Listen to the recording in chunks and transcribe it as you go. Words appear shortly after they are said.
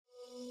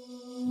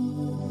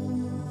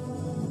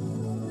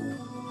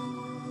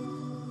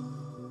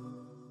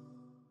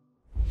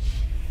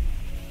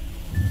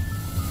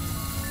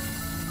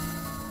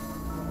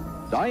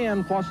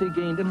Dian Fossey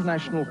gained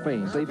international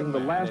fame, saving the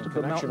last of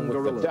the mountain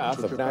gorillas. The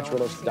death of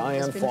naturalist Dian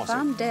Fossey has been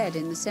found dead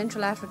in the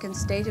Central African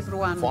state of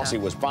Rwanda. Fossey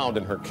was found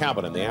in her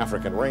cabin in the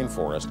African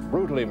rainforest,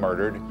 brutally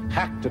murdered,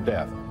 hacked to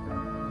death.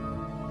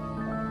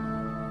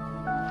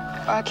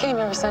 I came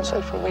here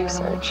essentially for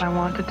research. I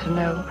wanted to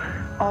know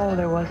all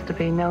there was to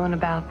be known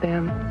about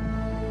them.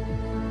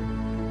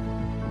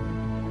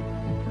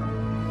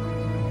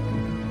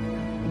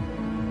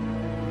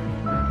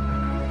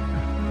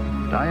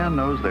 Dian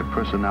knows their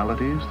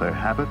personalities, their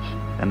habits,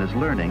 and is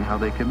learning how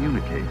they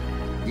communicate.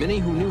 Many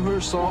who knew her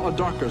saw a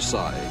darker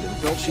side and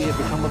felt she had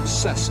become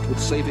obsessed with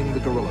saving the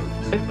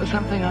gorillas. It was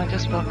something I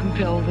just felt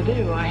compelled to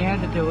do. I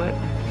had to do it.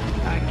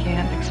 I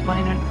can't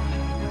explain it.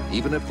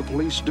 Even if the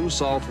police do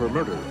solve her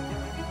murder,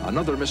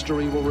 another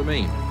mystery will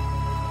remain,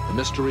 the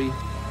mystery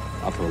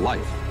of her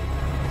life.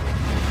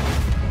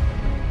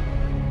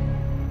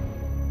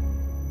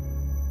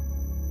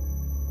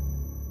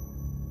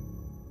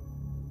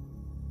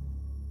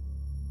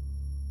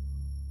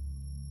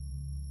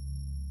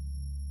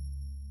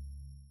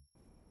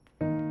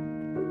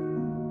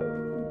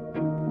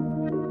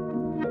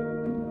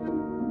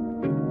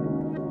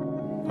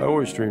 I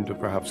always dreamed of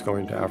perhaps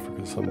going to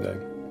Africa someday.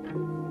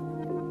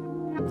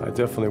 I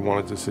definitely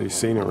wanted to see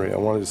scenery. I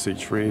wanted to see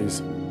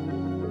trees.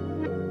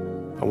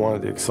 I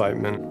wanted the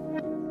excitement.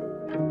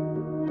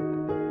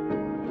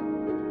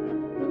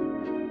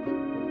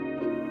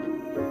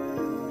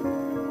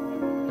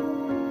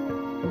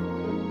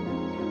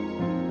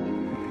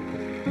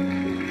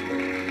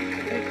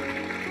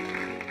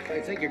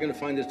 I think you're going to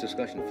find this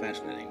discussion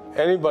fascinating.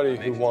 Anybody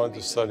who wanted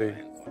to study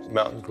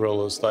mountain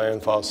gorillas, Dian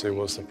Fossey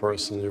was the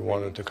person you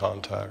wanted to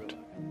contact.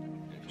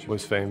 She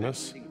was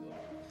famous.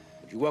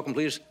 Would you welcome,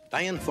 please,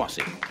 Dian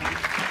Fossey.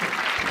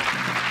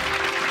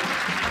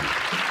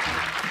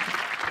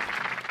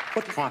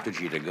 What prompted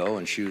you to go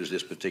and choose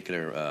this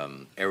particular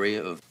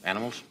area of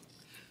animals?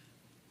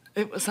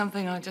 It was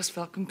something I just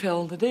felt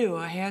compelled to do.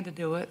 I had to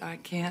do it. I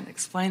can't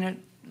explain it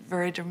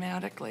very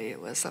dramatically.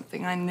 It was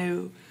something I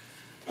knew.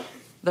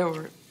 There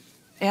were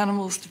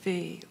animals to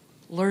be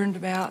learned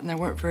about, and there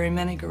weren't very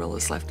many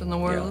gorillas left in the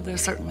world. Yeah. There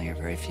certainly are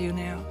very few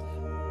now.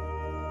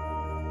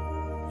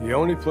 The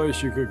only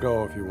place you could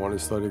go if you wanted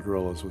to study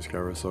gorillas was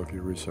Geographic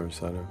Research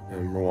Center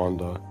in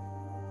Rwanda.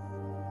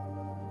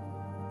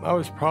 I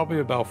was probably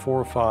about 4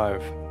 or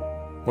 5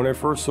 when I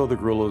first saw the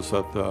gorillas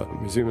at the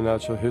Museum of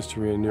Natural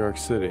History in New York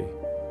City.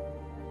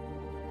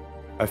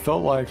 I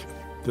felt like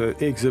the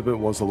exhibit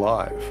was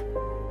alive.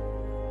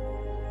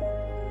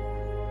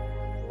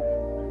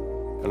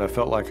 And I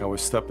felt like I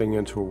was stepping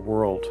into a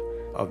world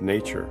of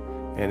nature,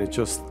 and it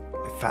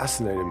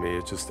fascinated me.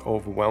 It just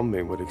overwhelmed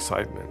me with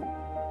excitement.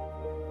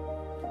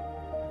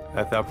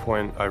 At that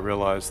point, I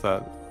realized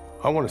that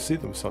I want to see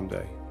them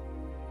someday.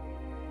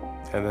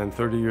 And then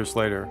 30 years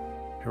later,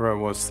 here I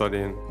was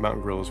studying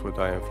mountain gorillas with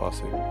Dian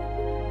Fossey.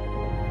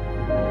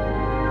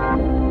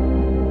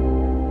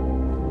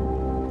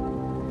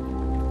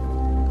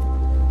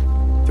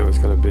 It was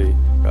going to be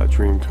a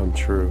dream come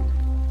true.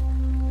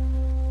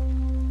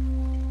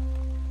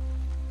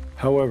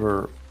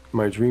 However,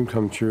 my dream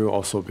come true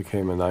also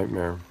became a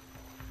nightmare.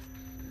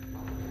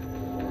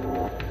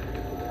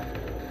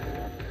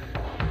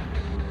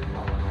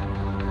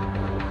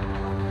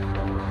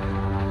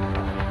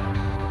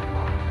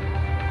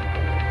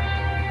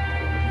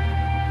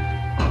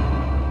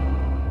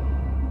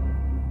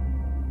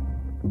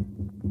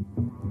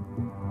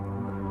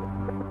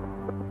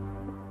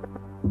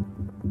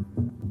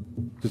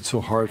 It's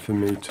so hard for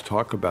me to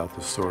talk about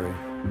the story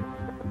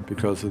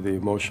because of the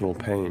emotional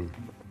pain.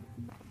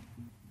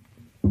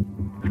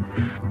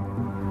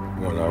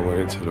 When I went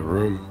into the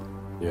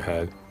room, you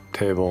had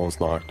tables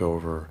knocked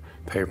over,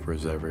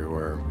 papers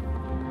everywhere.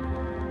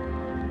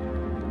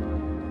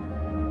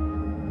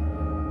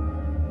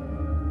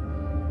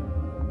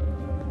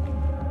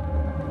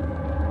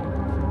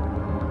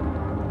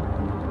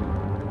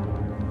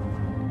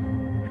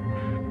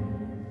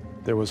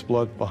 There was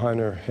blood behind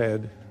her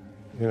head,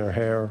 in her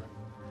hair,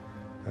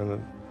 and a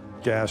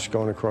gash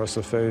going across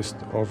the face,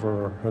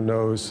 over her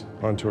nose,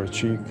 onto her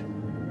cheek.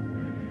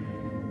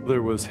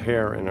 There was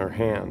hair in her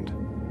hand.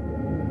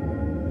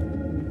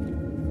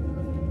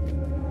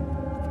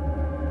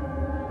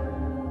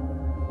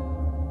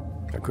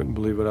 I couldn't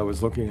believe what I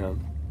was looking at.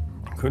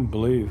 I couldn't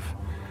believe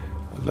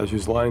that she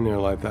was lying there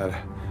like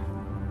that.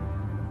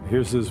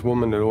 Here's this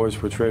woman that always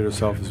portrayed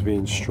herself as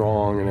being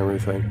strong and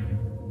everything.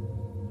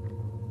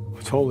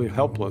 Totally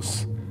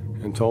helpless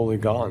and totally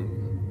gone.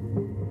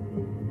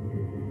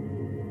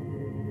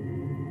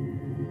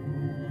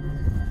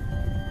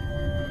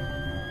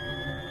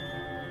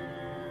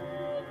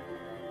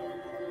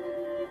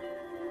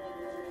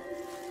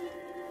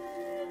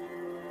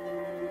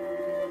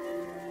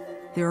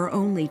 There are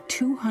only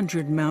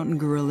 200 mountain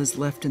gorillas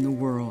left in the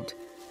world,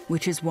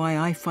 which is why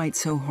I fight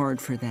so hard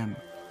for them.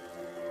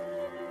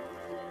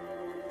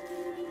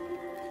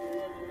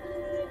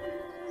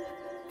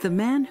 The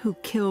man who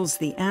kills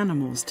the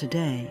animals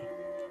today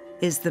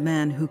is the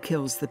man who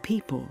kills the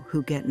people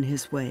who get in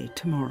his way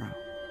tomorrow.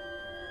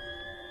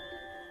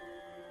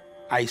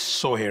 I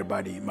saw her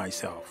body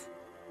myself.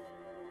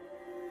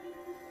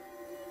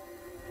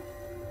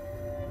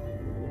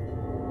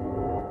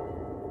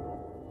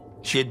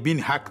 She had been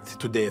hacked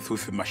to death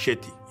with a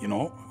machete, you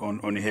know,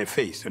 on her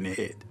face, on her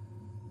head.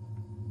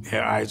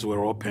 Her eyes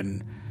were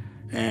open,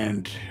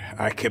 and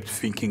I kept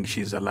thinking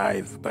she's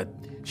alive, but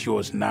she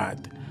was not.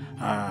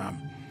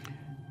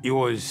 It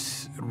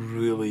was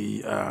really,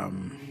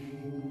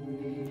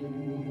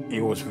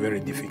 it was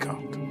very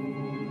difficult.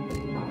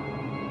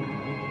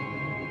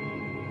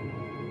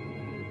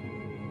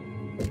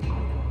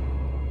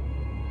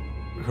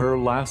 Her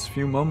last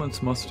few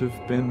moments must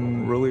have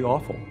been really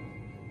awful.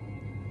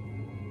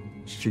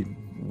 She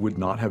would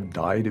not have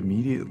died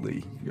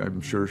immediately. I'm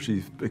sure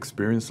she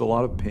experienced a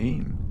lot of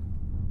pain.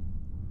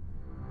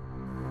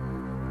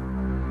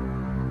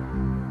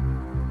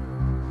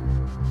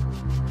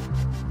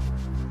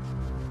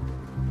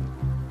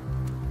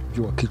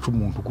 Wakica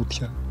umuntu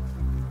gutya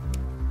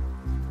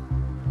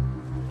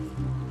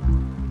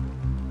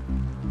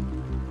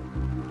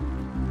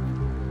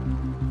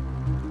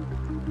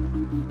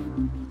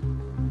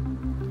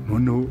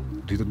noneho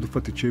duhita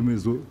dufata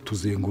icyemezo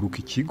tuzenguruka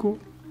ikigo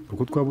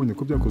kuko twabonye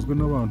ko byakozwe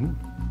n'abantu.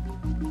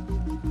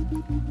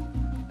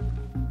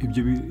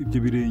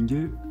 Ibyo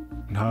birenge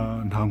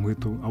nta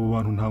nkweto, abo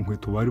bantu nta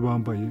nkweto bari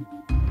bambaye,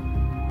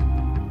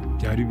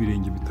 byari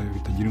ibirenge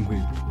bitagira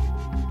inkweto.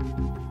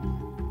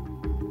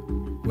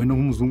 Wenda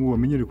nk'umuzungu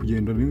wamenyere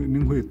kugenda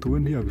n'inkweto we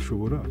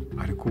ntiyabishobora,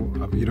 ariko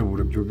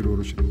abirabura byo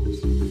biroroshye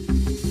rwose.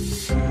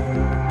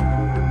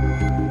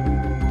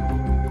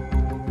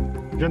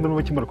 Genda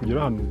bakimara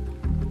kugera hano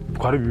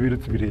twari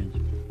bibiretse ibirenge,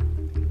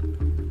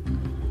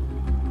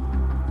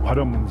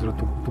 hariya mu nzira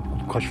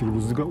tukashyira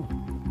uruziga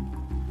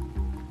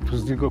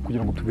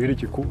kugira ngo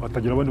tubereke ko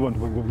hatagira abandi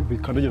bantu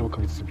bikandagira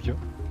bakabisibya,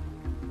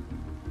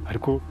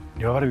 ariko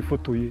niba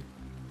barabifotoye,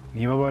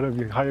 niba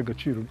barabihaye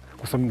agaciro,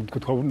 gusa twe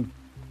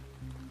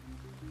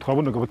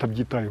twabonaga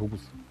batabyitayeho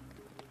gusa.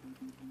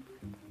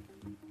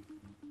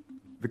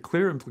 The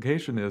clear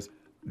implication is,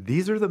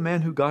 these are the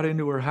men who got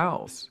into her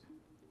house.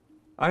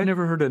 I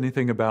never heard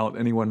anything about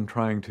anyone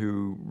trying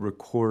to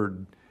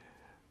record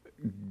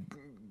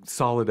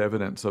solid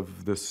evidence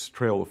of this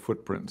trail of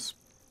footprints.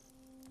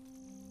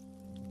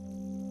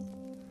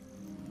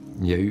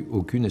 Il n'y a eu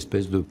aucune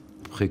espèce de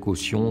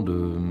précaution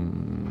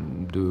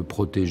de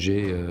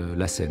protéger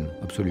la scène,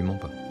 absolument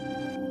pas.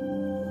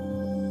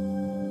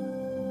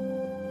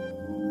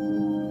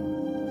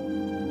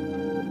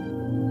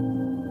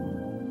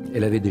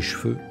 Elle avait des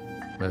cheveux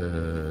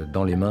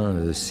dans les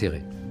mains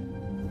serrés.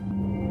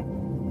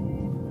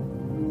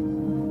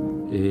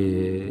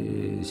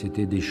 Et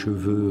c'était des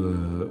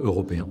cheveux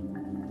européens.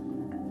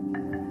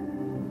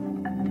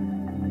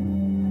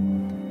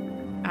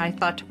 I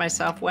thought to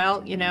myself,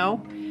 well, you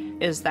know,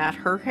 is that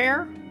her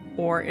hair,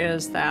 or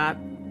is that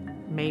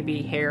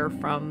maybe hair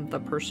from the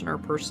person or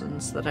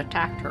persons that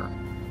attacked her?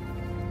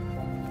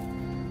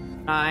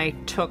 I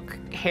took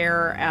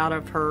hair out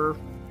of her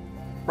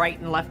right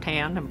and left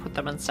hand and put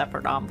them in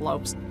separate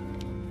envelopes.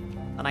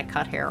 And I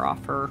cut hair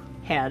off her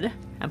head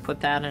and put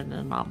that in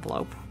an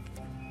envelope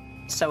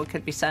so it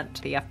could be sent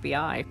to the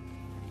FBI.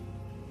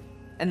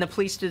 And the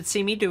police did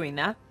see me doing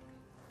that.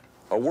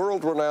 A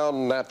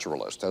world-renowned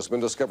naturalist has been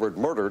discovered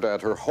murdered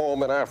at her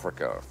home in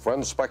Africa.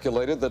 Friends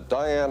speculated that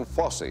Dian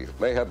Fossey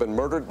may have been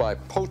murdered by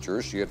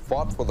poachers she had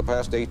fought for the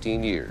past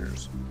 18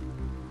 years.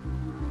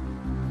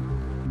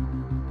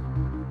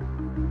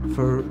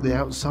 For the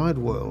outside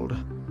world,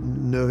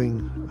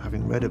 knowing,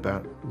 having read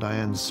about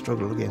Diane's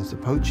struggle against the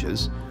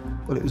poachers,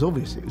 well, it was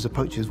obvious it was the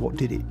poachers what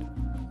did it.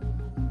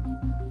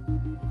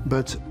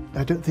 But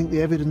I don't think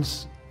the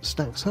evidence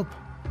stacks up.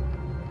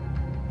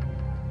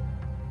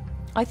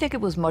 I think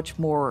it was much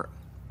more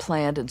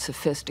planned and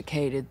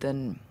sophisticated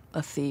than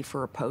a thief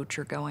or a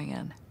poacher going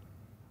in.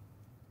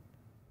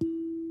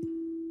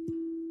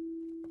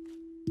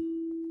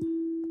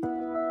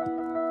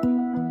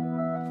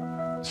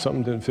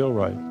 Something didn't feel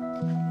right.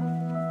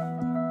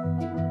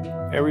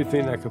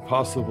 Everything that could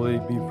possibly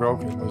be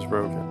broken was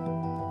broken.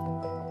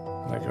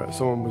 Like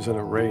someone was in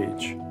a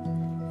rage,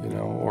 you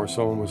know, or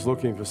someone was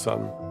looking for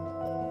something.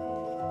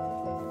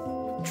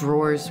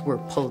 Drawers were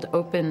pulled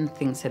open,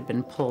 things had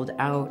been pulled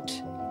out.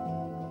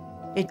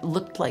 It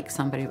looked like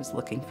somebody was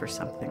looking for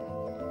something.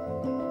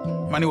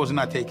 Money was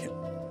not taken.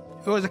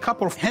 There was a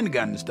couple of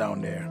handguns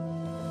down there.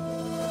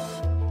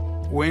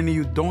 When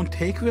you don't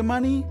take the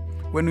money,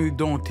 when you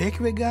don't take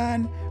the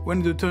gun,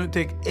 when you don't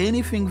take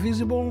anything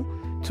visible,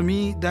 to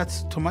me,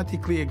 that's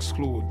automatically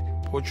exclude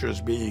poachers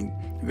being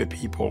the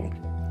people.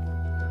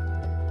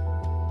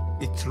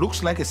 It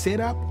looks like a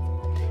setup.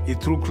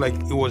 It looks like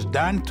it was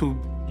done to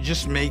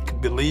just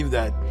make believe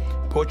that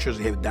poachers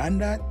have done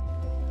that.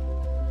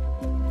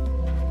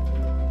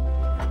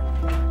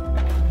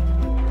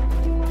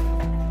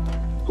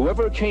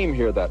 Whoever came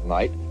here that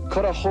night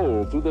cut a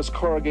hole through this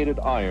corrugated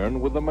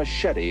iron with a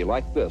machete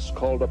like this,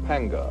 called a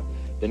panga,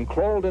 then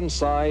crawled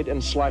inside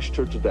and slashed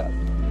her to death.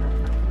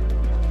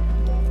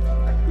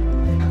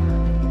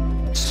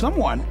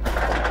 Someone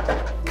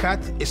cut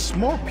a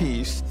small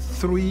piece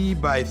 3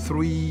 by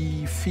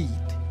 3 feet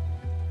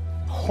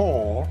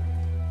hole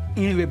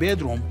in the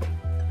bedroom.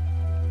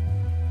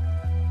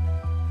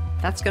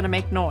 That's going to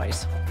make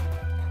noise.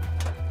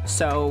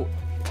 So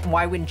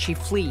why wouldn't she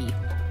flee?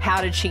 How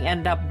did she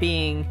end up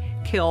being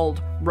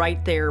killed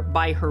right there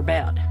by her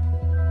bed?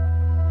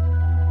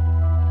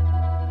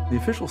 The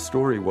official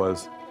story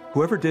was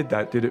whoever did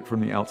that did it from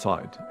the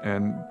outside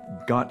and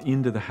got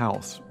into the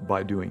house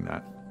by doing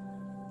that.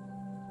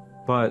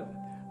 But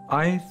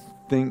I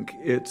think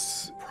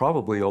it's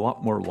probably a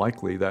lot more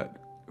likely that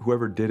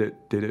whoever did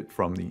it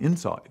from the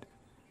inside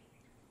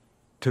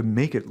to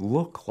make it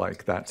look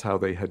like that's how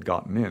they had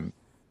gotten in.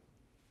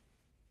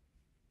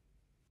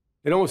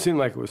 It almost seemed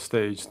like it was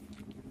staged.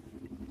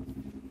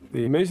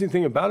 The amazing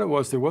thing about it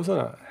was there wasn't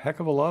a heck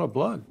of a lot of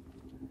blood.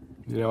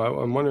 You know,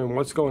 I'm wondering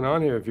what's going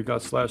on here. If you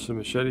got slashed with a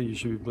machete, you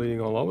should be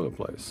bleeding all over the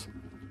place.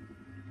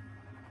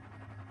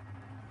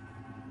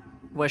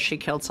 Was she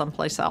killed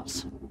someplace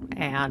else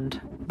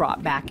and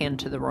brought back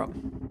into the room?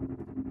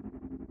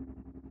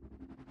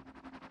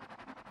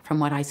 From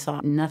what I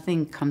saw,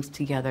 nothing comes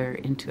together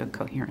into a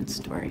coherent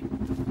story.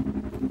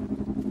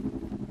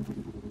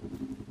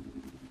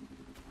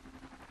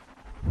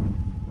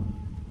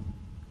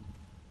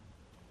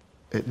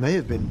 It may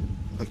have been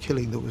a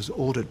killing that was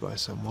ordered by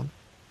someone.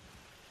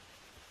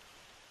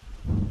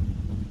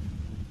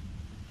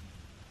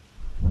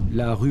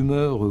 La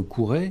rumeur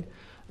courait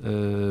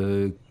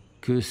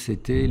que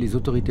c'était les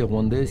autorités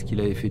rwandaises qui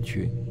l'avaient fait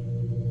tuer.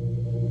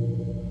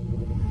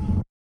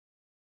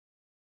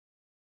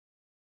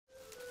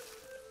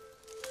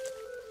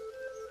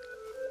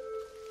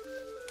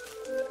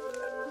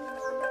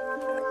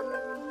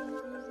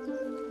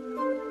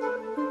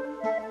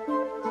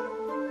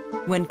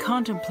 When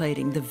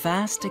contemplating the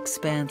vast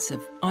expanse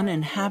of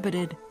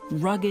uninhabited,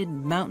 rugged,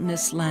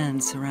 mountainous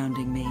land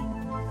surrounding me,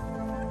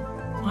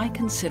 I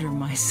consider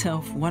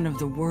myself one of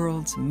the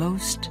world's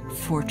most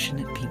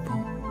fortunate people.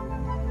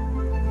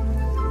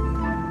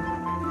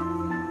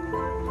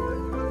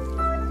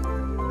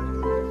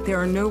 There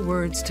are no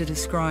words to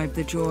describe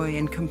the joy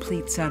and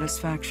complete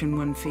satisfaction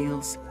one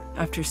feels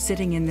after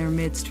sitting in their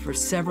midst for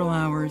several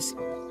hours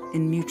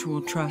in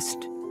mutual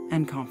trust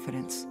and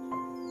confidence.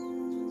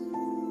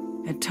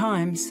 At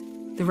times,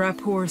 the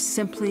rapport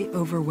simply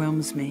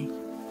overwhelms me.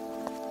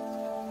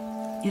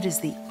 It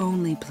is the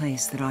only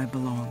place that I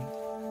belong.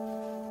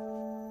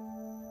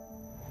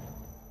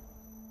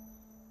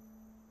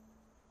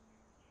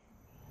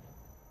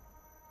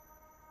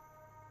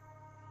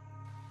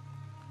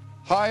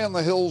 High in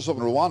the hills of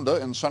Rwanda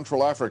in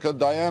Central Africa,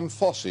 Dian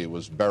Fossey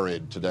was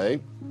buried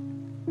today.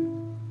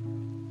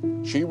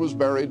 She was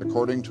buried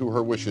according to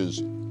her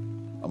wishes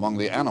among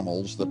the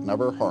animals that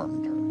never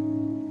harmed her.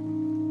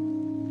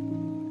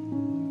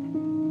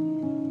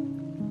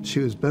 She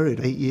was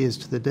buried 8 years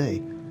to the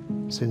day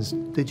since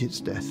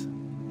Digit's death.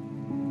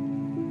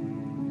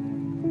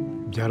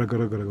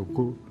 byaragaragaraga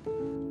ko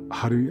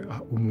hari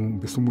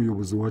mbese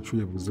umuyobozi wacu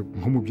yabuze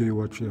nk'umubyeyi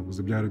wacu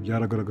yabuze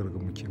byaragaragaraga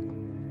mu kigo.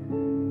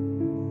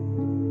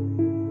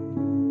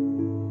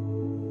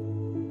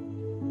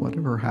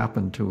 Whatever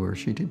happened to her,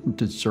 she didn't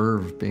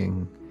deserve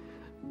being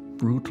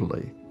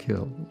brutally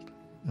killed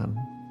and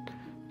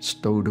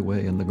stowed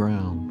away in the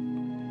ground.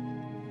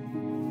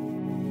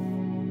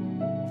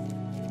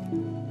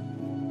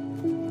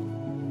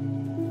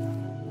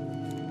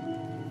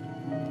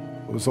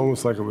 It was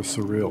almost like it was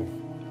surreal.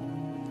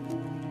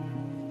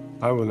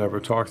 I will never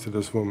talk to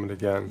this woman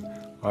again.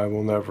 I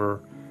will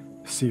never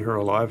see her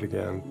alive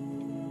again.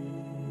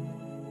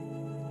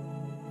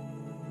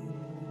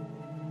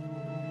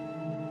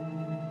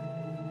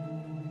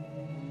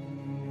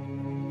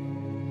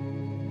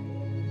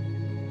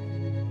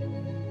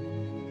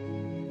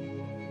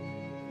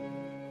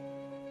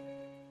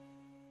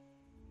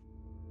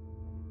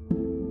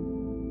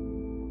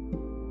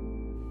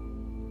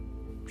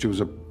 She was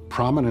a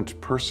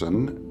prominent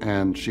person,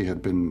 and she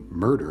had been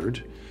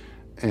murdered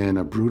in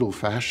a brutal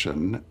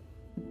fashion.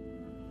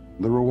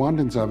 The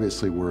Rwandans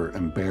obviously were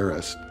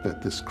embarrassed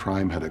that this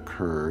crime had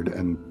occurred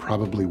and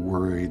probably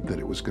worried that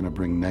it was going to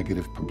bring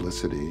negative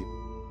publicity.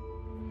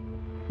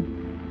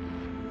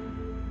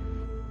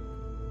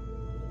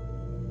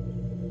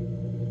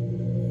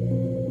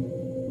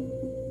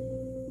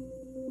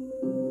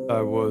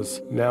 I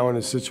was now in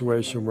a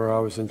situation where I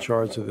was in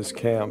charge of this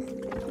camp.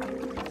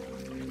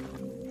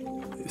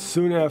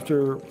 Soon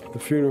after the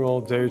funeral,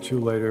 a day or two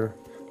later,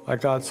 I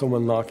got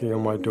someone knocking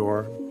on my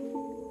door.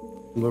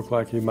 It looked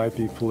like he might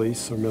be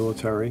police or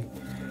military.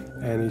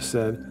 And he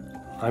said,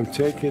 "I'm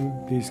taking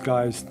these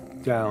guys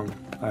down.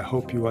 I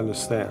hope you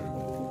understand."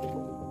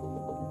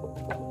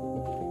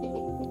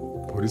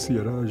 Polisi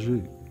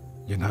yaraje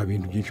ye nta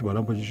bintu byinshi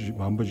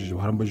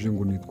barambajije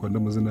ngo nitwa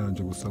n'amazina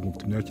yanjye gusa ngo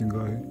mfite imyaka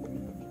ingahe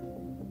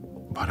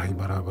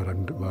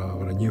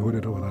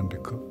baranyihorera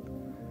barandeka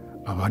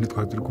abandi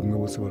twari turi kumwe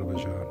bose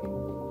barabajana.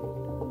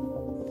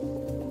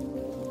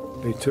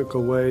 They took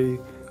away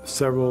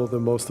several of the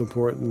most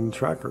important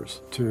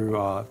trackers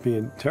to be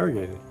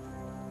interrogated.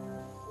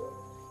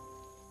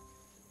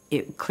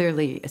 It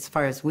clearly, as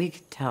far as we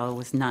could tell,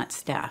 was not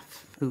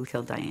staff who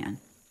killed Dian.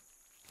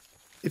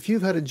 If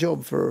you've had a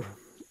job for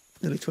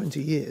nearly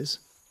 20 years.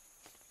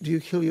 Do you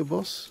kill your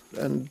boss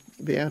and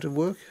be out of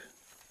work?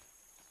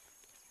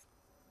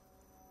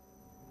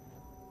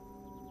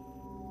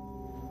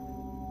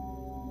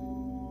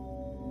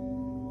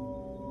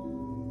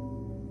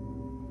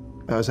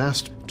 I was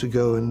asked to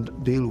go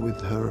and deal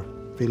with her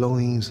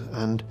belongings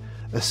and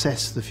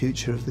assess the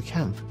future of the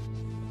camp.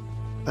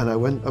 And I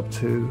went up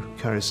to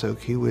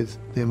Karasoke with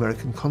the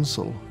American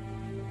consul.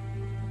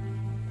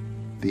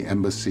 The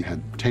embassy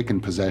had taken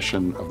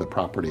possession of the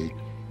property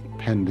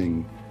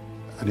pending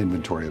an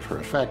inventory of her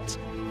effects.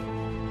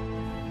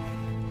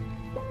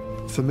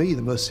 For me,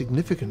 the most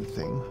significant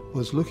thing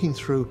was looking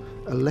through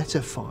a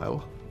letter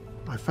file.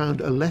 I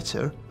found a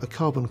letter, a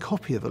carbon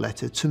copy of a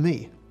letter to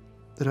me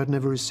that I'd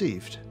never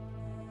received.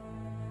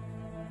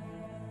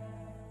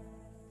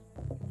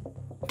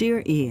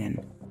 Dear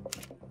Ian,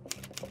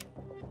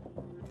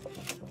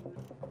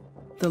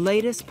 the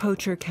latest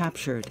poacher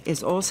captured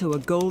is also a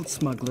gold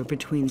smuggler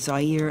between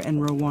Zaire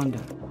and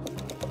Rwanda.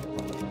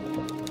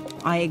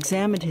 I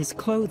examined his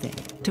clothing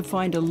to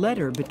find a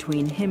letter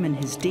between him and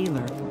his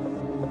dealer,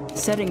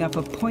 setting up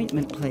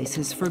appointment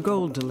places for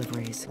gold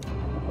deliveries.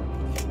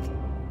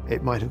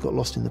 It might have got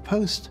lost in the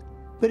post,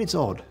 but it's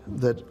odd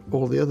that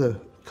all the other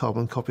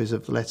carbon copies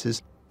of the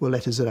letters were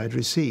letters that I'd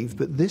received,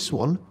 but this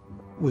one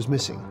was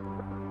missing.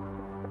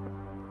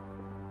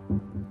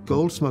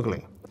 Gold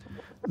smuggling,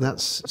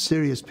 that's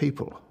serious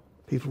people,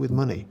 people with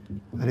money.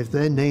 And if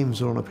their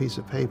names are on a piece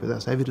of paper,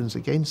 that's evidence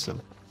against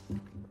them.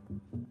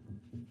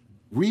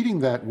 Reading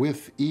that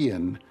with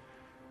Ian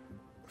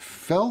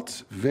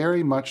felt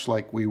very much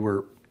like we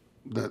were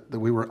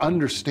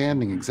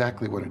understanding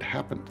exactly what had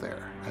happened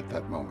there at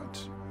that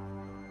moment.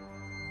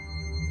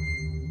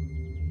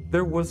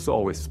 There was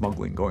always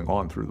smuggling going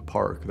on through the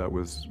park. That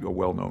was a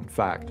well-known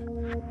fact.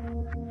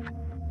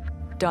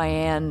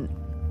 Diane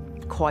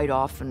quite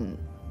often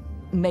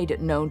made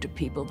it known to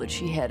people that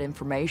she had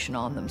information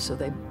on them, so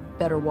they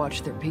better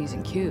watch their P's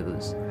and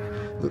Q's.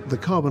 The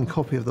carbon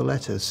copy of the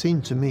letter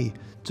seemed to me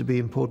to be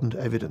important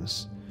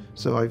evidence,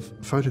 so I've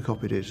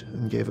photocopied it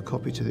and gave a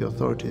copy to the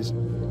authorities.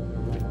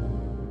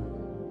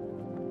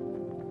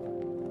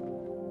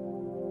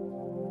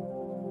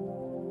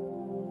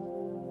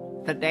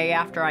 The day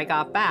after I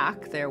got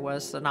back, there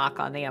was a knock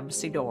on the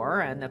embassy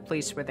door, and the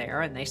police were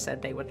there, and they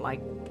said they would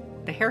like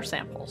the hair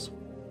samples.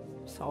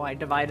 So I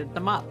divided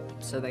them up.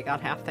 So they got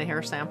half the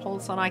hair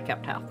samples, and I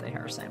kept half the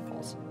hair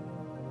samples.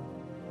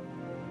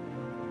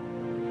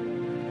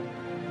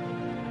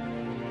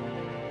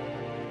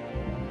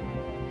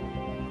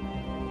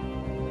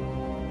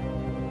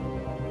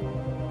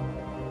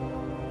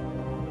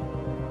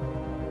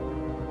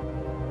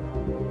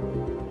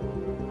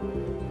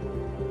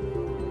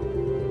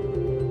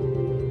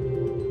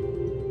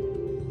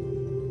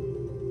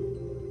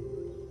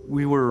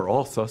 We were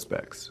all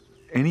suspects.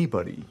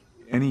 Anybody,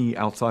 any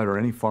outsider,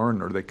 any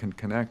foreigner that can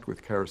connect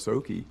with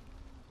Karasoke.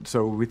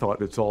 So we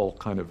thought it's all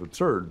kind of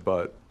absurd,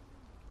 but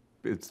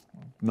it's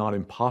not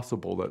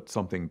impossible that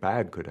something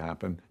bad could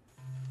happen.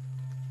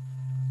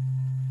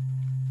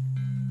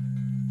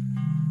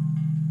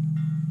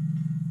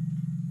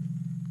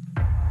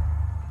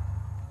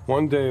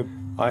 One day,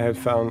 I had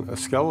found a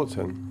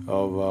skeleton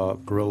of a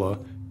gorilla,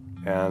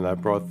 and I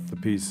brought the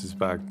pieces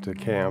back to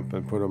camp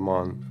and put them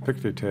on a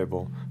picnic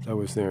table that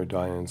was near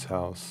Diane's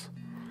house.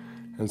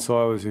 And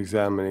so I was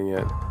examining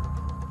it.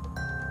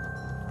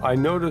 I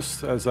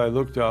noticed as I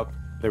looked up,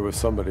 there was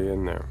somebody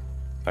in there.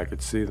 I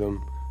could see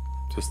them,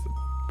 just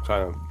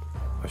kind of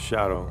a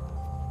shadow.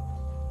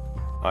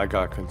 I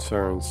got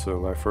concerned, so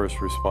my first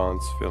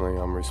response, feeling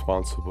I'm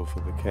responsible for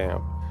the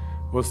camp,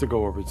 was to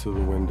go over to the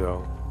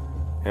window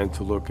and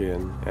to look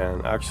in.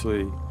 And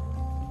actually,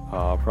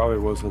 probably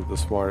wasn't the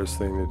smartest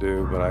thing to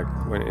do, but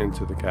I went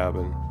into the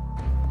cabin.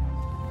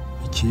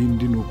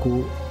 Ikindi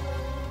nuko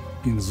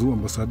inzu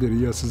ambasaderi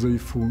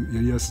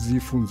yari yasize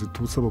ifunze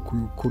tusaba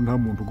ko nta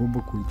muntu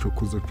ugomba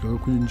kuyicokoza cyangwa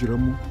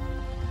kuyinjiramo.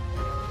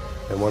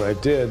 And when I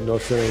did, no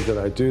sooner did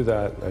I do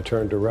that, I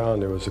turned around,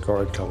 there was a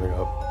guard coming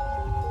up.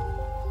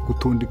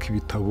 Gutondeka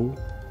ibitabo,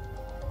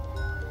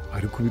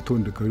 ari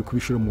kubitondeka, ari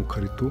kubishira mu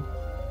karito.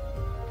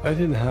 I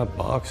didn't have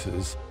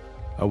boxes.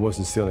 I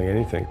wasn't stealing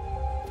anything.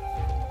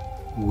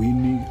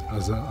 Winnie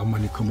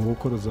amanika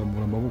amaboko,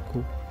 arazamura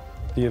amaboko.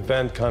 The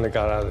event kind of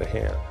got out of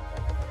hand.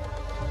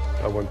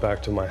 I went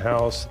back to my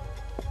house.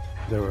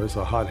 There was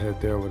a hothead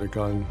there with a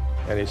gun,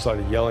 and he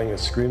started yelling and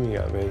screaming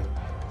at me,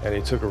 and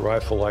he took a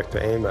rifle like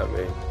to aim at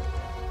me.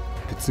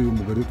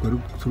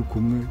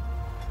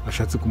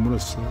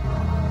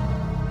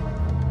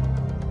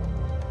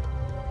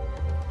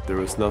 There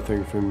was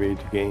nothing for me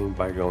to gain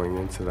by going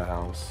into the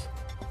house.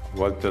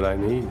 What did I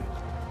need?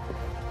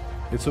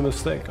 It's a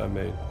mistake I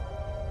made.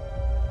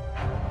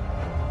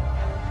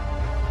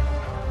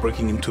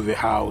 Breaking into the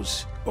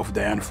house of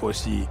Dian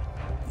Fossey,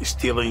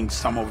 stealing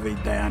some of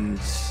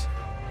Diane's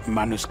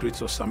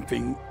manuscripts or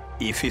something.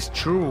 If it's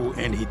true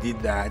and he did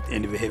that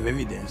and we have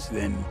evidence,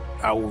 then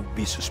I would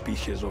be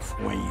suspicious of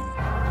Wayne.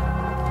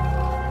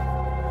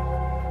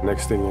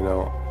 Next thing you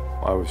know,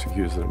 I was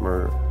accused of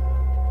murder.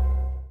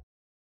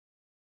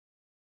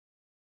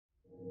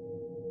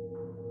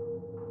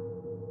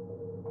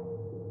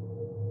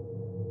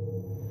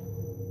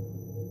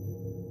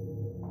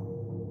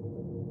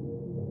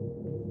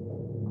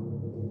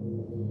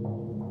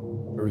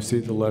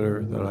 received a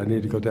letter that I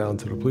need to go down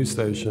to the police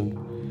station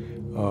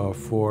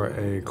for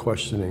a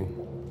questioning.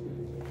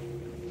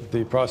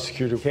 The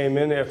prosecutor came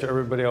in after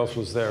everybody else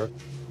was there.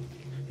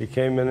 He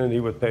came in and he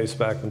would pace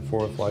back and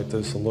forth like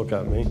this and look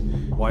at me.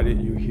 Why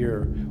didn't you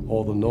hear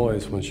all the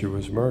noise when she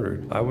was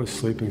murdered? I was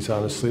sleeping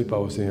sound asleep. I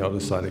was on the other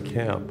side of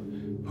camp.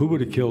 Who would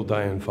have killed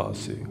Dian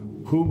Fossey?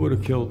 Who would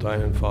have killed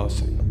Dian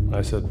Fossey?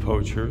 I said,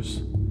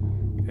 poachers.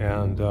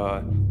 And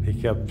he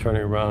kept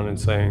turning around and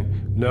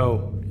saying,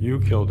 no, you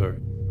killed her.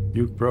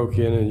 You broke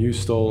in and you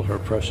stole her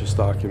precious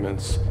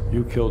documents.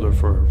 You killed her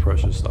for her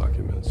precious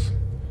documents.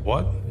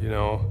 What? You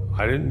know,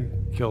 I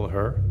didn't kill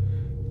her.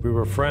 We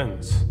were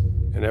friends.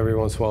 And every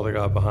once in a while, the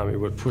guy behind me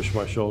would push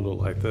my shoulder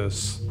like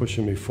this,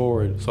 pushing me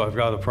forward. So I've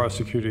got a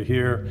prosecutor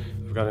here,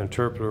 I've got an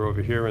interpreter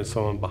over here, and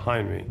someone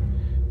behind me.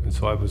 And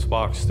so I was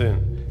boxed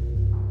in.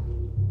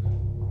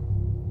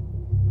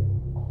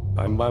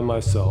 I'm by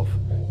myself,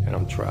 and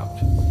I'm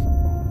trapped.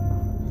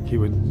 He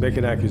would make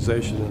an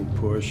accusation and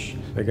push,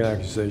 make an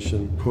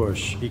accusation,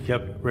 push. He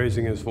kept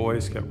raising his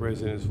voice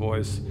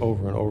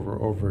over and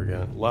over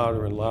again,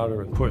 louder and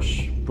louder, and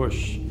push,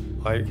 push.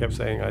 I kept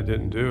saying I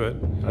didn't do it.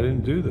 I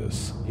didn't do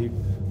this. He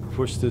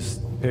pushed this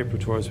paper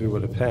towards me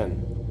with a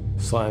pen,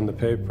 signed the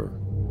paper.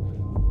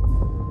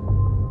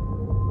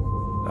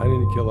 I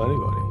didn't kill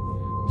anybody.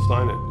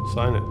 Sign it,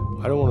 sign it.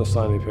 I don't want to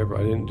sign any paper.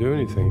 I didn't do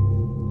anything.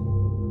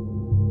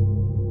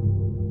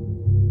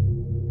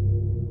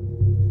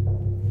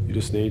 You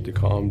just need to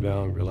calm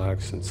down,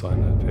 relax, and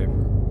sign that paper.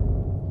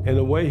 And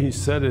the way he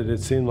said it, it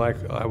seemed like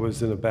I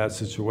was in a bad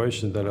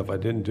situation, that if I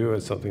didn't do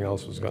it, something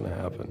else was going to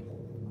happen.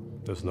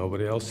 There's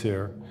nobody else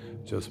here,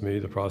 just me,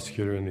 the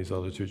prosecutor, and these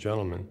other two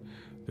gentlemen.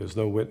 There's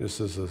no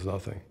witnesses, there's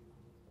nothing.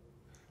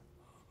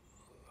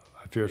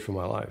 I feared for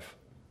my life.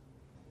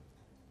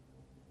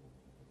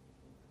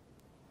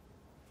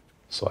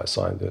 So I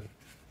signed it,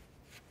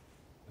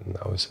 and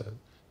that was it.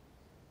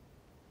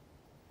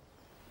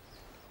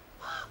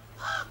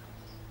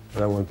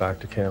 And I went back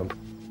to camp.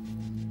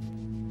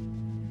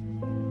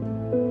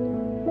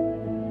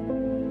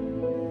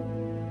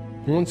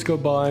 Months go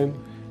by,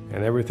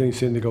 and everything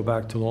seemed to go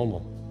back to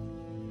normal.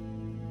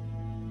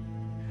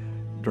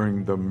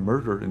 During the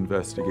murder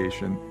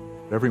investigation,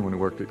 everyone who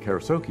worked at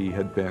Karasoke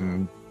had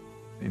been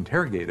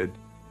interrogated,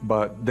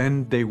 but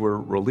then they were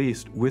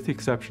released with the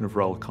exception of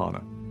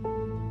Ralikana.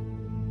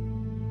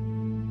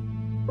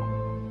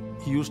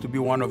 He used to be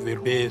one of the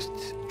best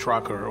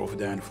tracker of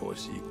Dian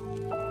Fossey.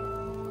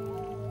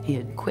 He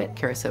had quit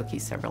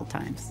Karasoke several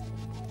times.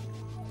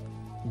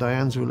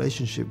 Diane's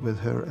relationship with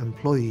her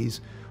employees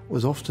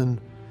was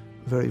often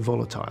very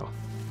volatile.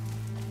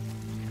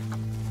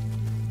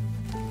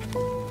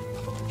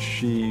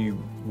 She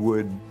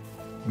would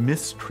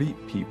mistreat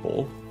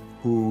people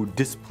who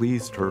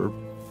displeased her.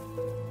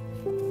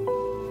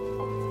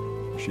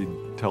 She'd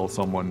tell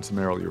someone,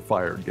 summarily, you're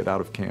fired, get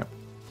out of camp.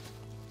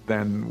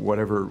 Then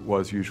whatever it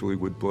was usually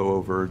would blow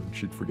over, and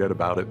she'd forget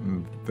about it,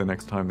 and the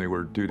next time they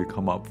were due to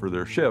come up for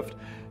their shift,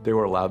 they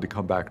were allowed to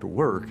come back to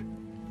work.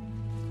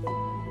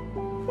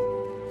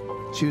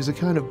 She was the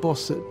kind of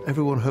boss that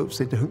everyone hopes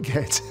they don't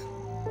get.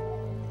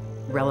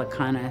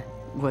 Ralikana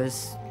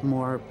was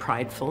more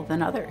prideful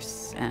than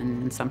others,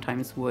 and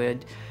sometimes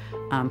would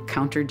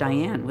counter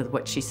Diane with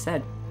what she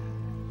said.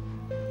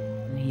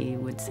 And he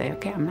would say,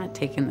 okay, I'm not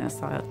taking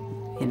this,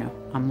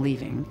 I'm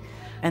leaving.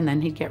 And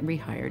then he'd get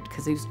rehired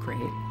because he was great.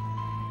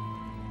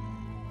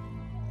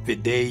 The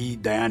day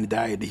Diane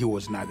died, he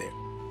was not there.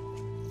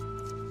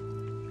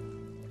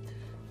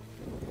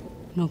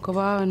 nuko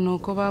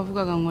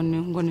bavugaga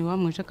ngo ni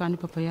wamwishe kandi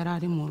papa yari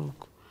ari mu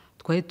rugo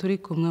twari turi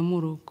kumwe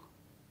mu rugo.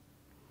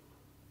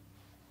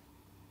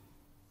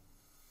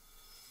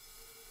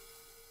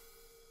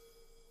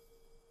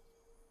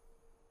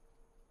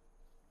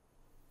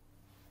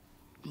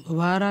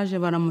 Baraje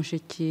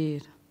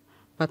baramushikira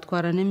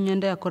batwara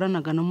n'imyenda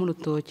yakoranaga no mu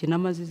rutoki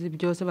n'amazizi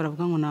byose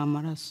baravuga ngo ni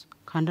amaraso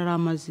kandi ari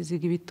amazizi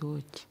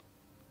y'ibitoki.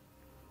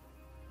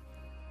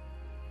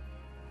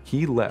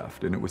 He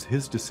left, and it was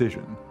his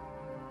decision.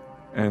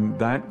 And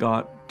that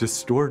got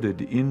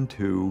distorted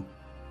into,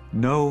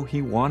 no,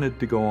 he wanted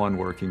to go on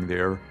working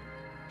there.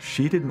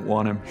 She didn't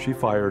want him, she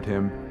fired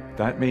him.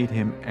 That made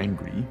him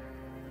angry.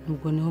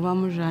 Ubwo niho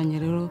bamujanye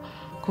rero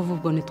kuva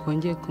ubwo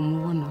ntitwongeye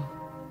kumubona.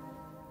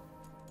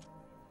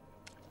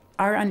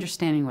 Our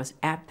understanding was,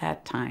 at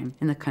that time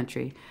in the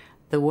country,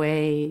 the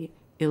way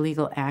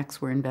illegal acts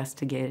were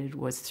investigated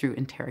was through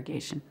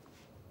interrogation,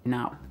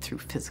 not through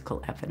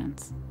physical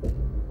evidence.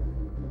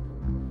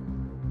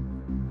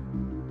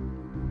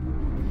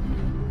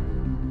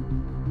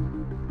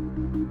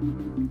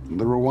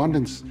 The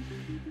Rwandans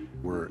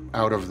were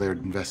out of their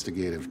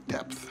investigative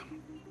depth.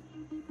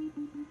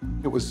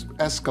 It was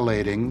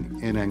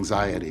escalating in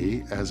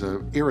anxiety as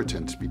an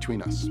irritant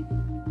between us.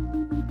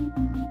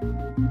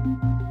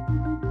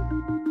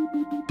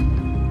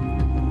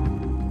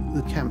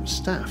 The camp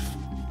staff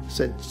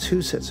said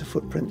 2 sets of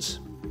footprints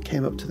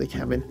came up to the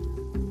cabin.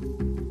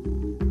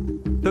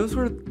 Those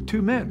were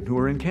 2 men who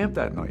were in camp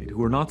that night, who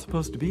were not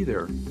supposed to be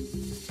there.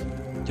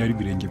 byari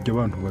ibirenge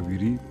by'abantu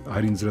babiri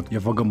hari inzira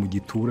yavaga mu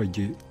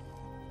giturage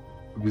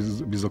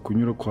biza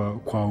kunyura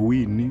kwa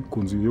Wini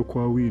ku nzu yo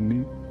kwa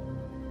Wini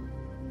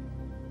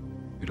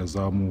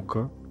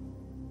birazamuka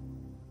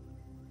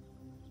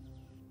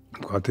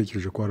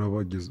twatekereje ko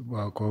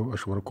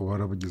ashobora kuba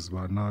hari abagizi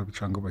ba nabi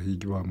cyangwa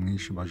abahigi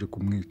bamwishe baje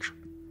kumwica.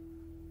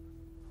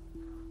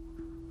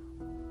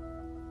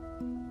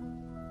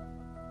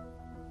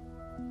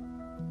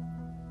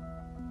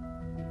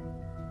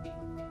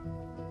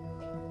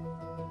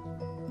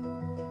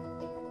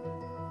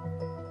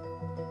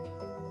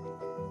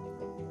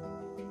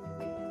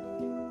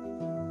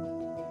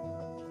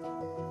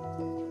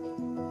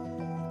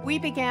 We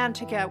began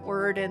to get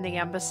word in the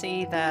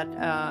embassy that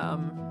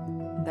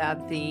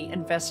that the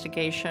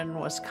investigation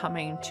was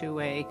coming to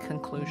a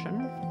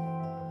conclusion.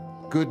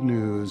 Good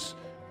news,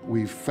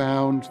 we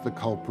found the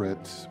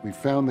culprit, we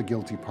found the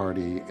guilty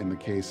party in the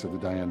case of the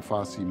Dian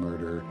Fossey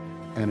murder,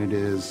 and it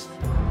is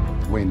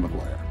Wayne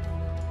Maguire.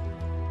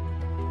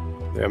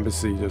 The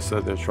embassy just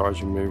said they're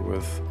charging me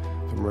with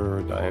the murder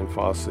of Dian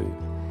Fossey.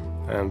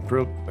 And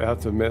I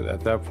have to admit,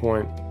 at that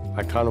point,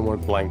 I kind of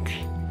went blank.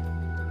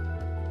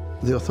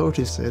 The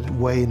authorities said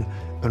Wayne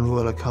and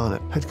Ruela Khanna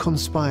had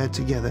conspired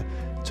together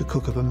to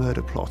cook up a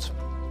murder plot.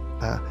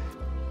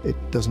 It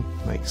doesn't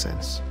make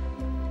sense.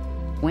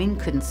 Wayne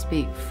couldn't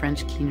speak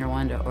French,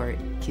 Kinyarwanda, or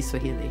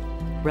Kiswahili.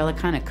 Ruela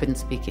Khanna couldn't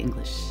speak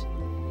English.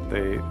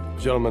 The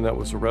gentleman that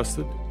was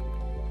arrested,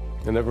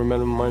 I never met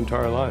him in my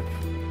entire life,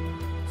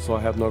 so I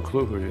have no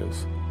clue who he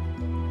is.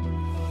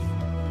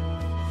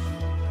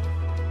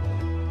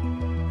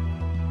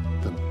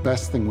 The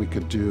best thing we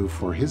could do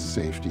for his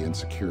safety and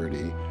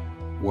security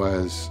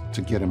was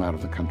to get him out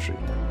of the country.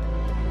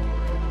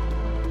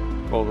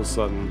 All of a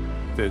sudden,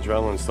 the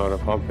adrenaline started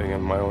pumping,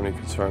 and my only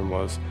concern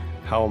was,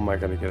 how am I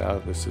going to get out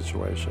of this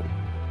situation?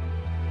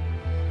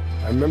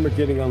 I remember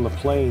getting on the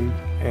plane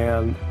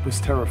and was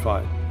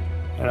terrified.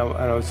 And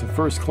I was in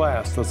first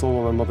class, that's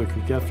all my mother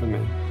could get for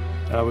me.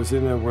 And I was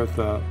in there with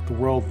the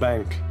World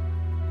Bank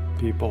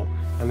people,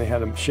 and they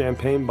had a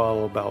champagne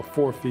bottle about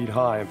 4 feet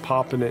high, and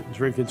popping it and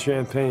drinking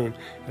champagne.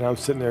 And I'm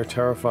sitting there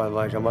terrified,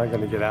 like, am I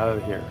going to get out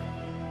of here?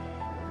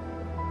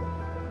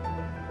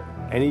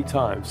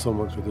 Anytime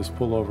someone could just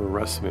pull over and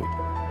arrest me.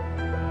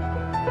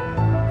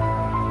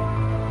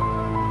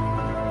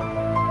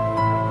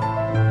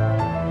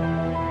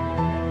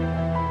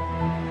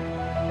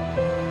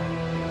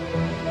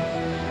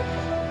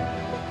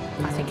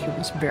 I think he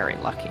was very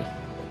lucky.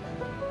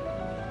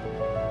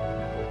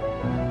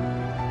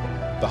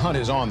 The hunt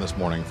is on this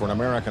morning for an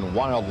American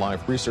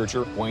wildlife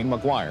researcher, Wayne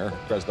Maguire,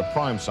 as the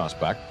prime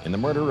suspect in the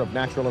murder of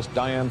naturalist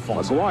Dian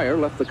Fossey. Maguire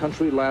left the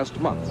country last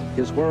month,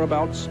 his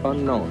whereabouts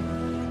unknown.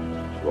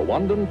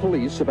 Rwandan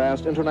police have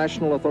asked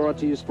international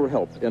authorities for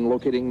help in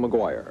locating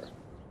Maguire.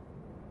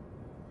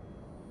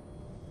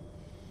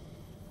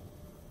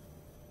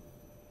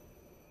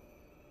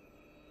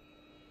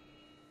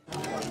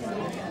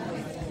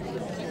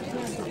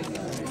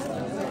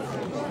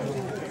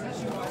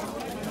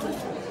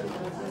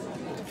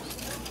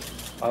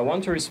 I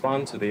want to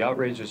respond to the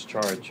outrageous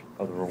charge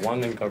of the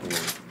Rwandan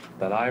government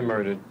that I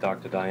murdered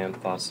Dr. Dian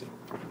Fossey.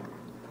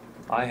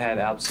 I had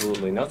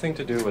absolutely nothing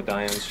to do with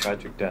Dian's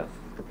tragic death.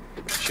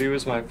 She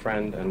was my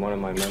friend and one of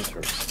my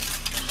mentors.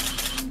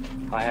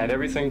 I had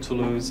everything to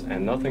lose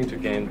and nothing to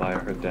gain by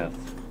her death.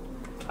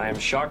 I am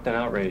shocked and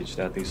outraged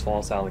at these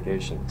false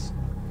allegations.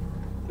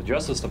 The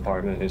Justice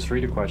Department is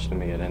free to question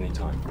me at any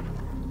time.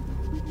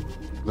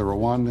 The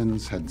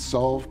Rwandans had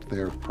solved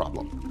their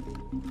problem.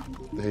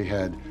 They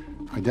had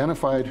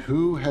identified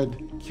who had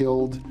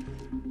killed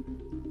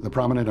the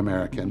prominent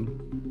American,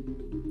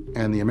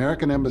 and the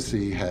American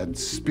embassy had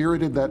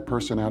spirited that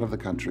person out of the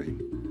country.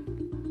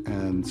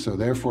 And so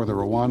therefore the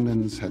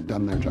Rwandans had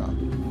done their job.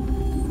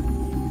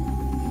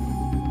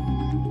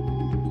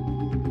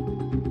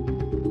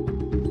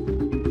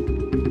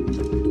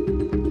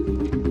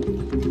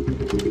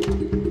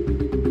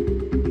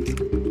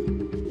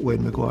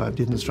 Wayne Maguire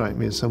didn't strike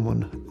me as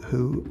someone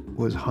who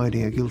was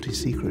hiding a guilty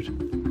secret.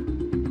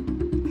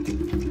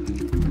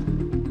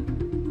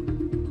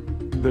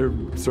 There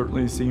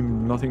certainly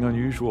seemed nothing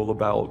unusual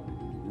about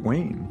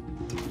Wayne.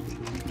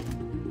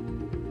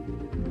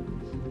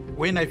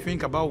 When I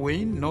think about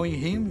Wayne, knowing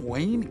him,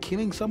 Wayne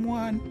killing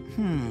someone,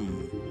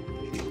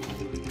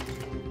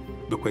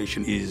 The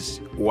question is,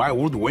 why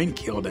would Wayne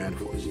kill Dian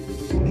Fossey?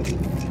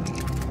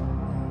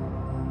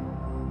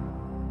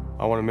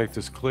 I want to make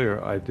this clear,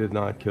 I did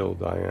not kill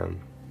Dian.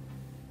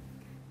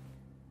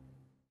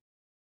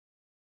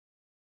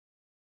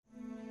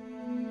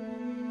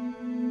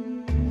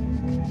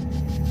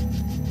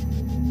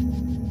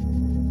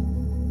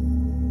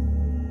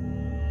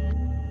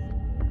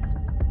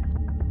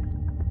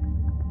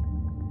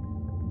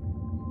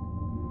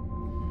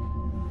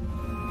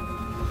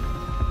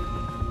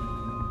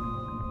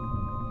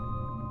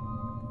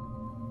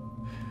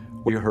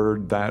 We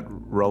heard that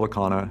Ruela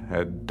Khanna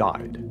had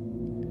died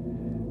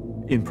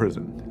in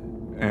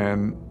prison,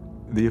 and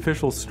the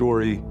official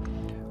story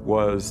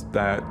was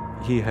that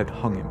he had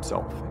hung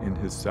himself in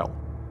his cell.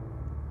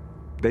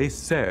 They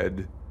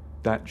said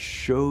that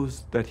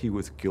shows that he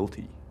was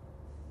guilty.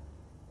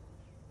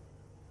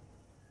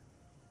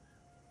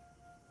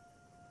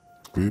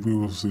 twebwe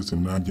bose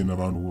nanjye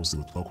n'abantu bose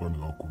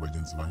twakoranaga ku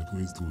bagenzi banjye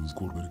twese tuzi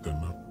ko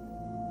rwerekana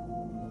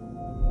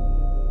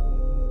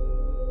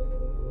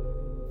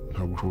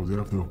nta bushobozi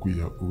yari afite bwo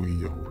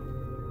kwiyahura.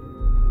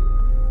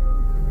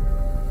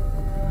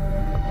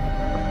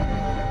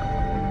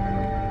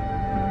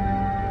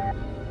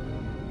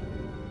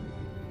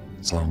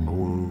 nsanga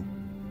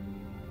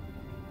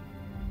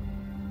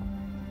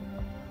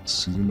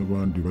sinzi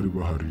n'abandi bari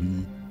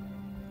bahari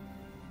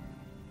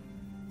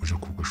baje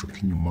ku gashoka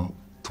inyuma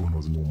tubona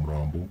bazanye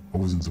umurambo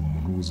babuzinze mu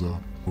ntuza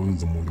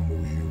babuzinze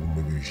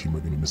mu bishima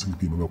ibintu bimeze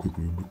nk'ibintu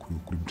bakwiye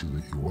kuri butiza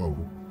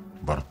iwabo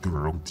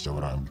baraterura gutya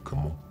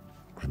barambikamo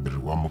imbere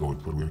rwa mugabo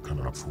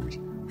rwerekana arapfuye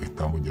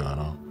ahita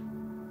amujyana.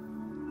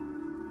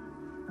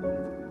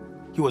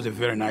 He was a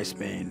very nice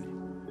man.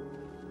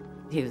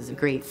 He was a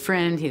great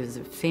friend, he was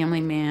a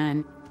family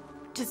man,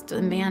 just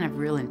a man of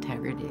real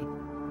integrity.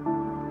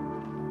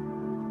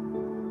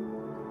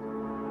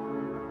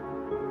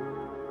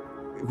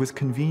 It was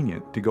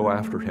convenient to go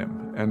after him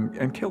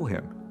and kill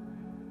him.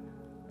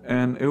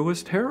 And it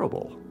was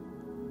terrible.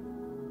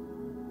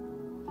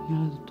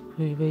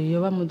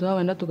 iyo bamuduha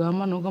wenda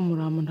tugahamana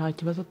muramo nta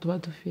kibazo tuba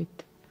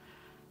dufite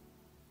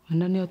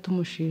wenda niyo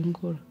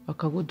tumushingura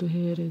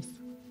bakaguduhereza.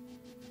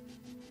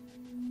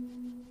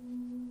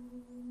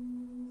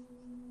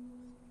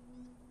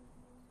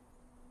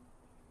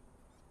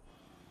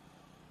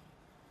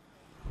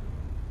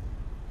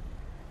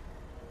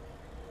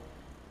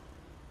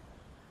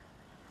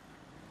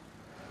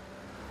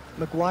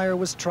 Maguire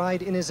was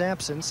tried in his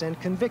absence and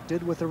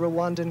convicted with a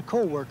Rwandan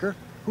co-worker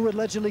who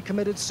allegedly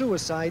committed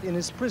suicide in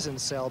his prison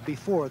cell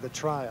before the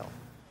trial.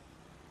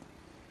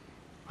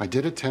 I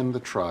did attend the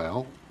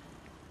trial.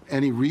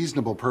 Any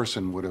reasonable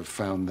person would have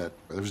found that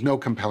there was no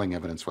compelling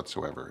evidence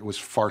whatsoever. It was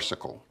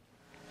farcical.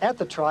 At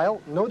the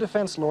trial, no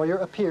defense lawyer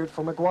appeared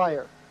for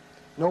Maguire.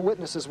 No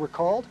witnesses were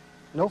called,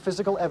 no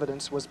physical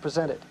evidence was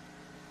presented.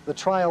 The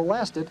trial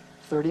lasted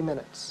 30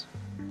 minutes.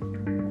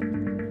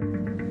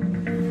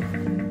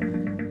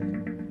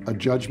 A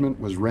judgment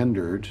was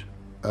rendered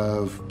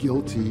of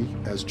guilty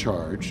as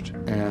charged,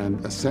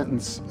 and a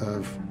sentence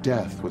of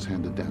death was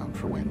handed down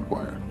for Wayne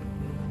Maguire.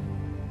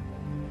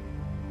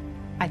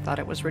 I thought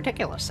it was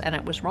ridiculous, and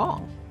it was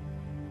wrong.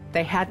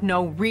 They had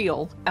no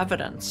real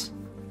evidence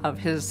of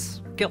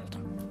his guilt,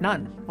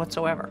 none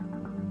whatsoever.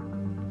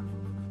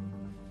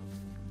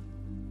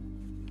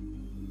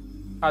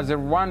 As a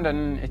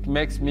Rwandan, it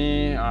makes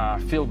me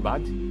feel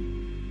bad.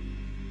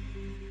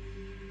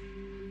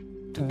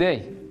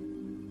 Today,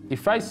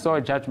 if I saw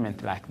a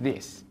judgment like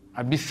this,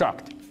 I'd be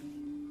shocked.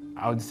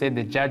 I would say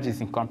the judge is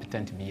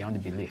incompetent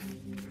beyond belief.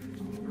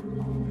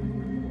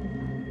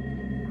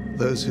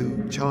 Those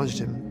who charged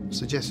him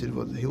suggested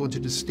he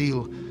wanted to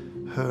steal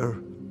her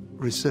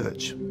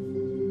research.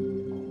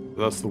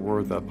 That's the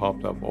word that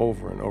popped up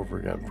over and over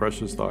again.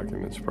 Precious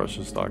documents,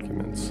 precious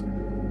documents.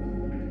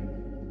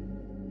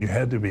 You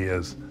had to be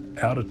as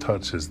out of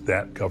touch as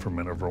that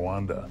government of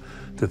Rwanda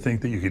to think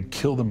that you could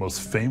kill the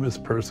most famous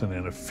person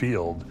in a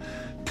field,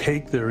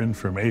 take their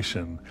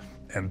information,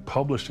 and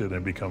publish it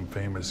and become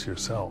famous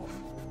yourself.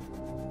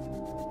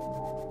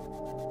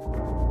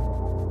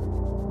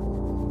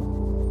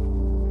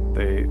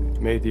 They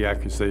made the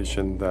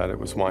accusation that it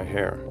was my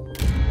hair.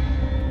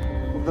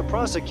 The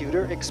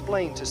prosecutor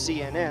explained to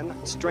CNN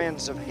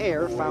strands of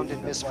hair found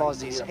in Miss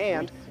Fossey's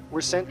hand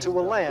were sent to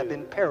a lab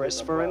in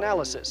Paris for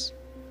analysis.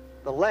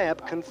 The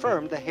lab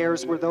confirmed the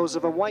hairs were those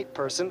of a white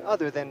person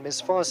other than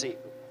Miss Fossey.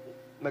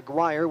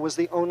 Maguire was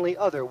the only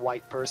other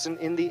white person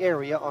in the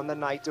area on the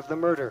night of the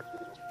murder.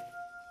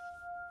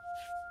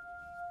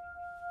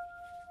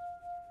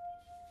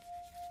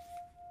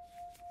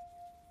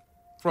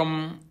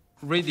 From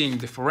reading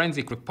the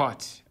forensic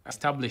report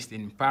established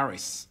in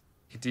Paris,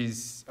 it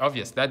is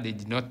obvious that they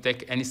did not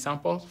take any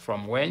samples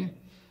from Wayne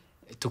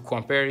to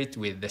compare it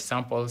with the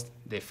samples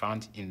they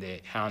found in the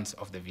hands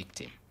of the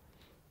victim.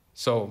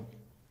 So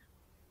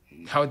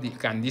how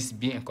can this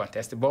be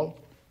incontestable?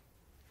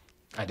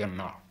 I don't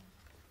know.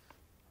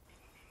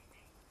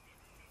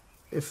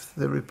 If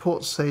the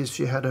report says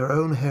she had her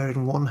own hair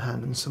in one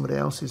hand and somebody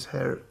else's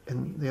hair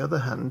in the other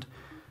hand,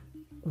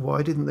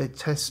 why didn't they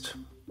test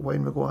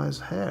Wayne Maguire's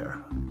hair?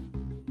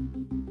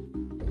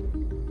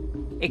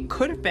 It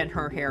could have been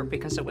her hair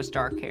because it was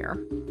dark hair.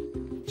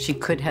 She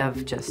could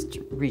have just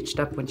reached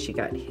up when she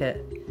got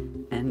hit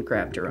and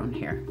grabbed her own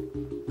hair,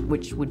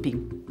 which would be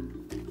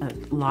a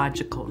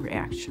logical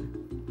reaction.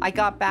 I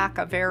got back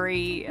a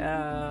very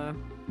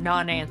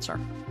non-answer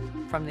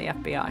from the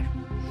FBI.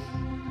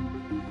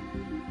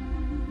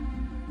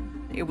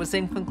 It was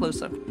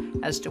inconclusive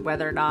as to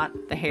whether or not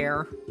the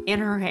hair in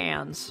her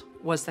hands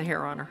was the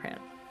hair on her head.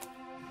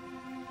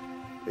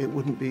 It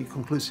wouldn't be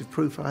conclusive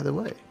proof either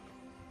way.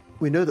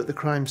 We know that the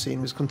crime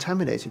scene was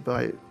contaminated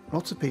by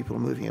lots of people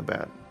moving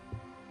about.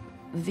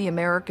 The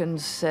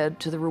Americans said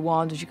to the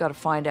Rwandans, you got to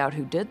find out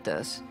who did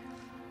this.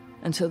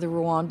 And so the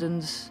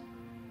Rwandans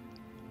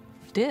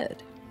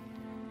did.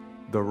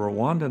 the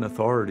Rwandan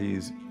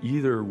authorities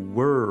either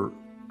were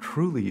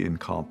truly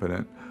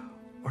incompetent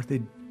or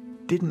they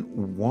didn't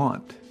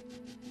want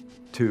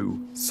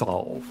to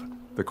solve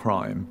the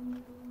crime.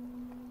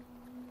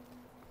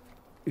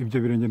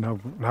 Ibyo birenge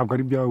ntabwo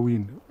ari bya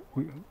Wayne.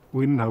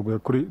 Wayne ntabwo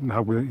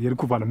yari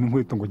kuvanamo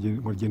inkweto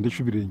ngo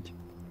agendeshe ibirenge.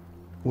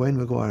 Wayne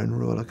Maguire and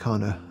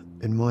Ruolakana,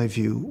 in my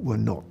view, were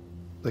not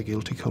the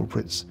guilty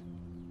culprits.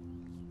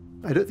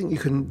 I don't think you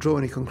can draw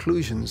any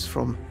conclusions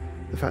from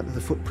the fact that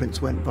the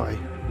footprints went by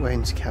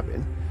Wayne's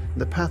cabin.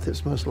 The path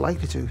that's most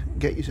likely to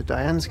get you to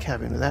Diane's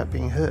cabin without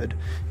being heard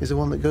is the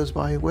one that goes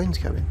by Wayne's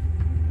cabin.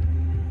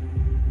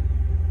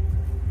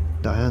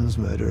 Diane's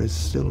murder is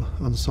still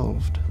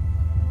unsolved.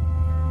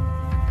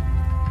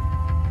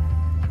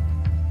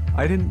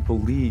 I didn't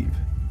believe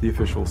the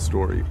official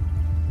story.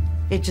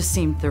 It just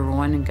seemed the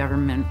Rwandan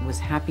government was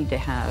happy to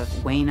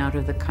have Wayne out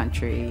of the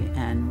country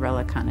and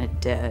Ruolakana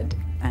dead,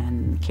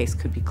 and the case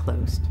could be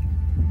closed.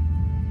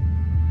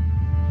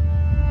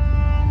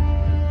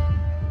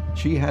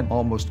 She had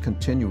almost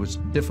continuous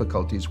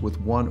difficulties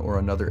with one or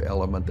another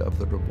element of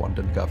the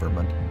Rwandan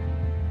government.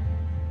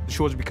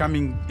 She was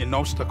becoming an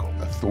obstacle.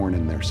 A thorn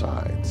in their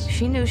sides.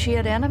 She knew she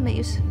had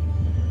enemies.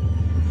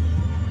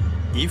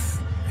 If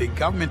the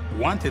government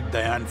wanted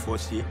Dian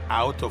Fossey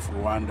out of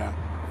Rwanda,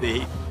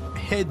 they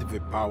had the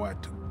power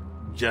to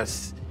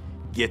just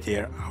get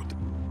her out.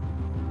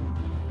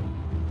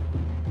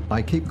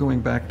 I keep going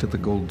back to the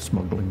gold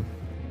smuggling.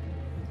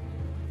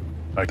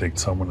 I think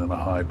someone in a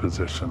high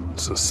position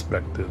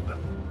suspected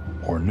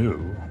or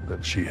knew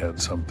that she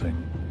had something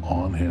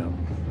on him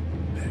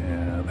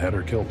and had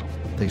her killed.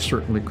 They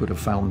certainly could have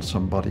found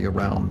somebody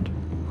around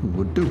who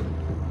would do it.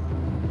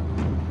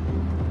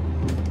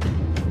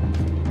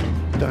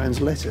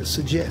 Diane's letter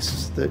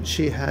suggests that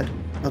she had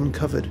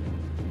uncovered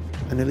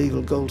an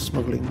illegal gold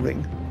smuggling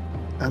ring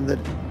and that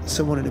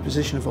someone in a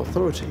position of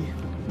authority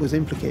was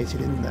implicated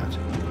in that.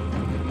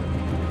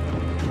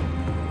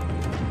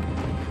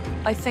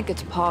 I think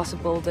it's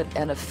possible that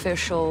an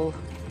official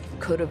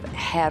could have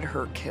had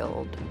her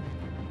killed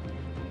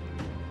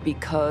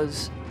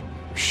because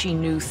she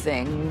knew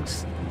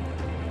things.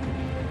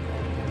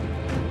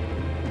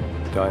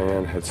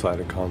 Diane had signed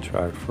a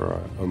contract for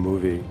a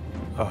movie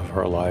of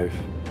her life.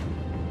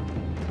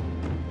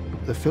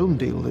 The film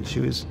deal that she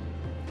was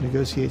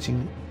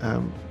negotiating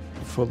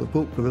for the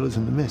book, Gorillas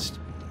in the Mist.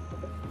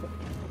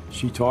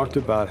 She talked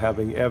about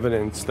having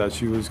evidence that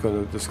she was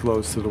going to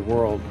disclose to the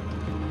world.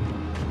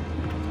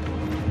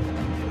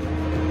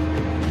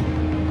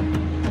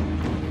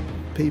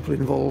 People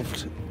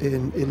involved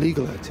in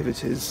illegal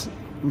activities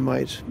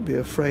might be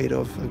afraid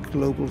of a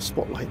global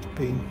spotlight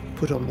being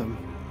put on them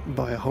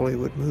by a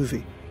Hollywood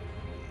movie.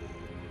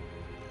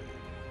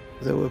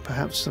 There were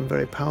perhaps some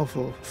very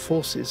powerful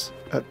forces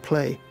at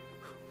play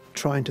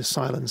trying to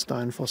silence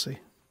Dian Fossey.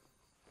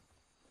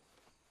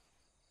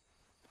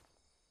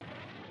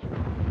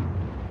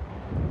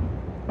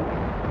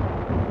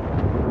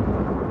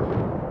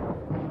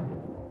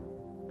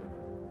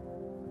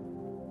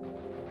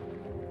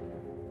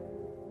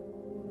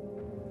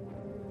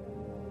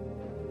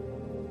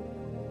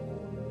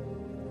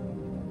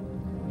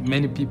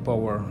 Many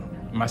people were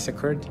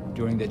massacred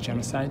during the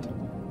genocide.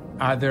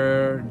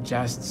 Others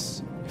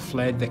just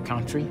fled the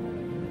country.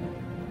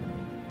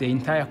 The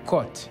entire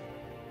court,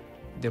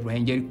 the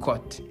Ruhengeri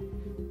court,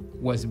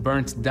 was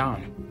burnt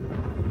down.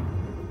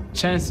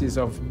 Chances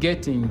of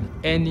getting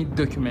any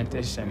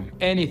documentation,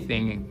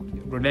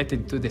 anything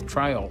related to the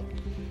trial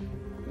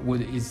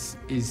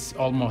is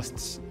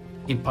almost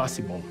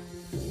impossible.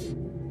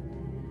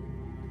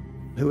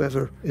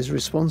 Whoever is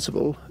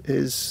responsible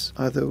is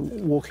either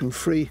walking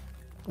free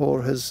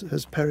or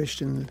has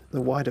perished in the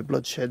wider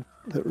bloodshed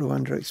that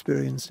Rwanda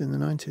experienced in the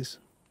 90s.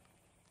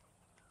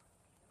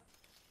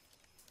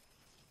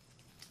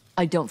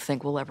 I don't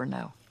think we'll ever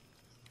know.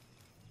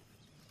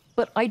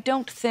 But I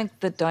don't think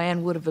that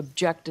Diane would have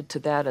objected to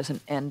that as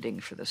an ending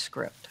for the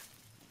script.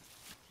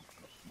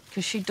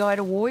 Because she died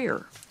a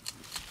warrior.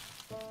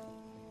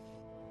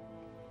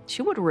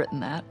 She would have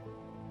written that.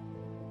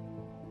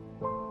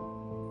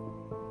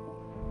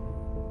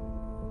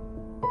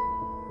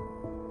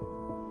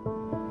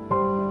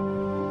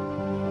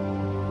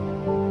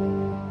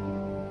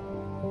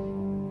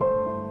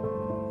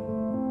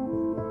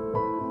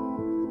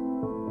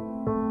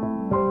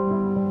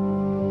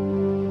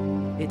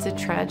 It's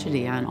a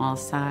tragedy on all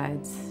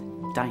sides.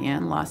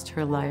 Diane lost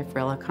her life,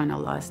 Ruolakana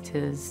lost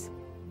his,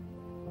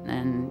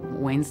 and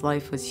Wayne's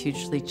life was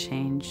hugely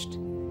changed.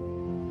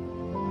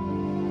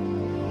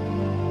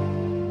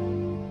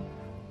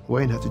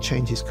 Wayne had to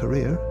change his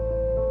career.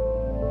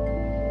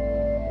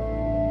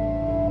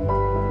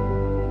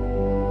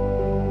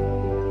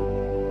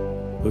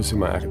 Losing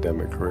my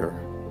academic career,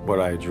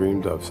 what I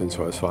dreamed of since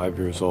I was 5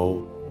 years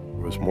old,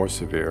 was more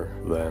severe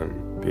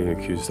than being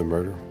accused of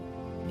murder,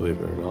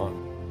 believe it or not.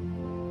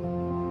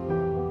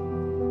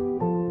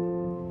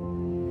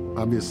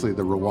 Obviously,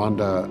 the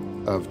Rwanda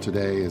of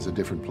today is a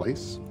different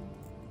place,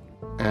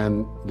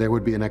 and there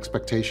would be an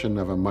expectation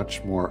of a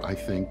much more, I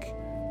think,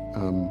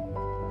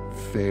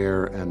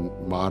 fair and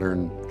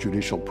modern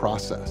judicial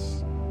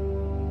process.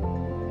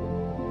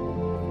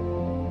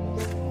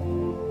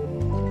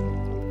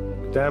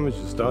 Damage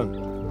is done,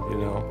 you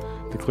know.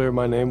 To clear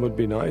my name would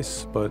be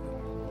nice, but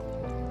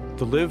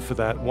to live for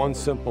that one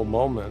simple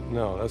moment,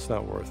 no, that's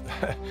not worth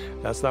it.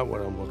 That's not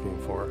what I'm looking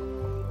for.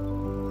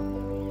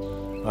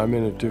 I'm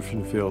in a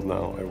different field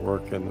now. I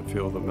work in the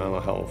field of mental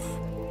health,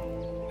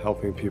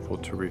 helping people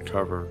to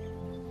recover.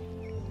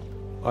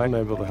 I'm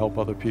able to help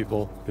other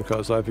people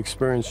because I've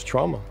experienced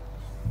trauma.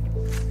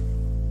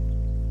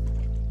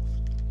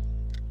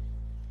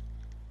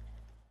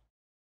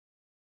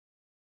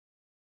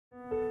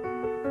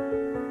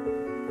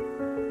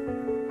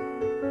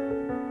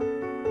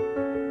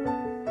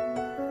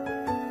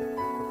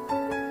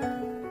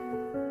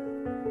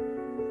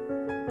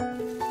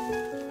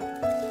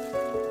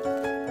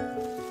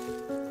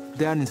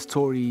 Dian's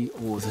story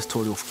was a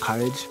story of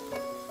courage.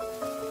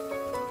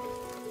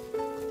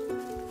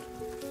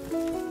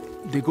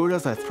 The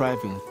gorillas are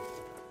thriving.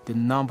 The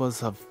numbers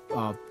have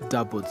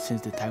doubled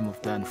since the time of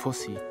Dian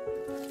Fossey.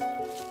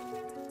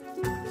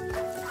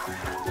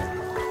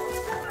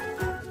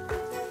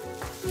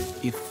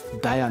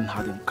 If Dian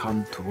hadn't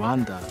come to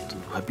Rwanda to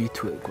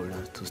habituate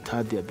gorillas, to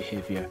study their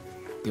behavior,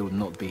 they would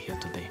not be here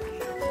today.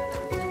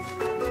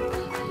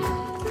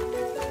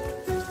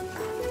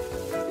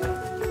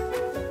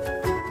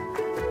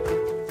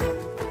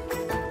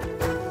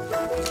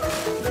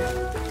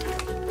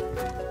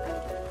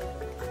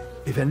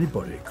 If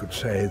anybody could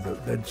say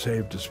that they'd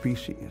saved a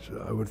species,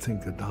 I would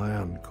think that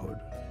Dian could.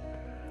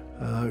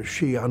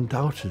 She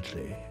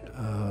undoubtedly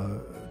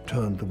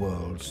turned the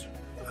world's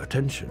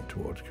attention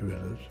towards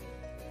gorillas.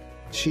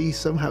 She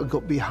somehow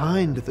got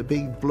behind the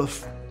big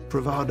bluff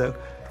bravado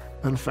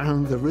and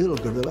found the real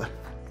gorilla.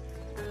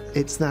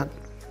 It's that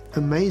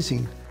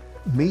amazing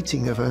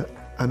meeting of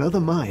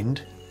another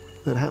mind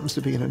that happens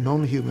to be in a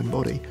non-human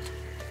body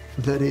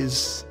that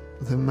is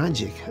the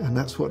magic, and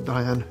that's what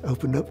Dian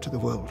opened up to the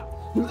world.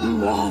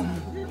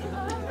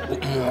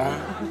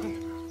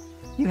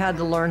 You had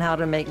to learn how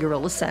to make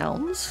gorilla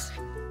sounds.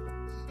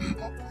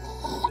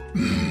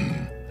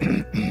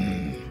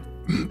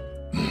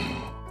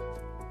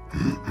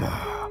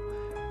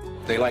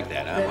 They like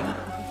that, huh?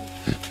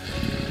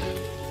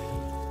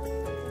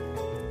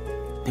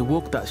 The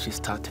work that she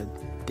started,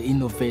 the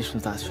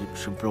innovations that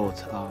she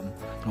brought,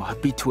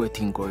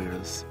 habituating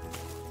gorillas,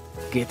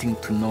 getting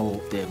to know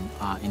them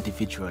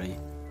individually,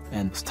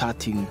 and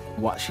starting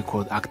what she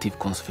called active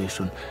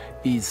conservation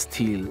is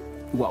still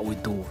what we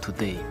do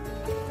today.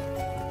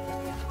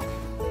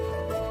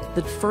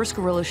 The first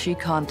gorilla she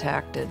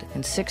contacted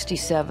in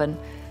 '67,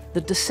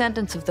 the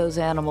descendants of those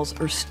animals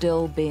are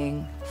still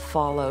being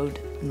followed,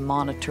 and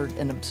monitored,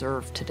 and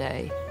observed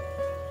today.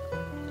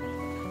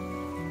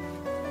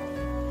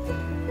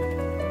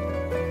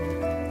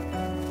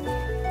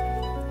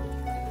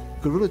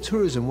 Gorilla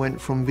tourism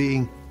went from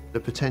being a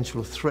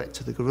potential threat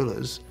to the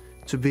gorillas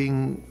to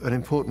being an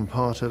important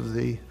part of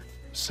the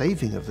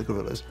saving of the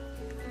gorillas.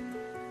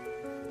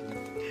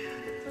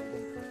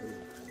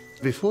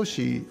 Before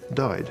she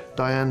died,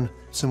 Dian,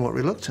 somewhat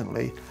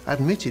reluctantly,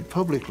 admitted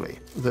publicly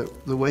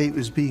that the way it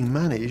was being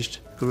managed,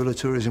 gorilla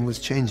tourism was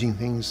changing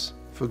things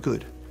for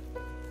good.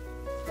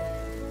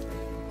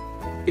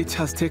 It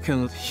has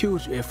taken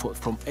huge effort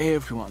from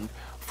everyone,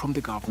 from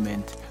the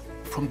government,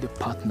 from the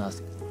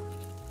partners,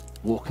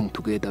 working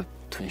together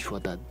to ensure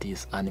that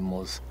these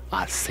animals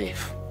are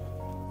safe.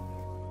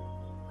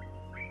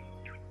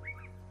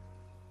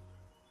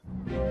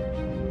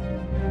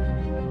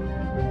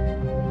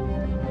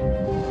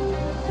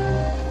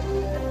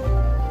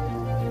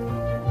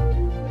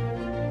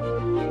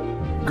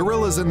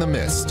 Gorillas in the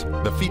Mist,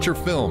 the feature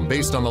film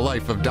based on the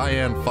life of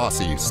Dian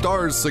Fossey,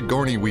 stars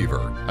Sigourney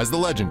Weaver as the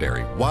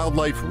legendary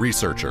wildlife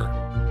researcher.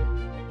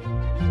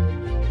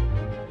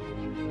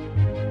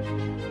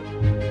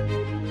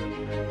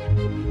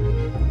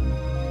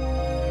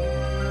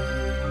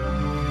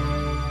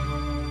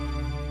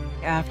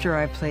 After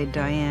I played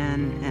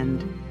Dian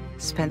and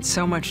spent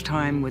so much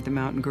time with the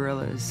mountain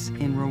gorillas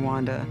in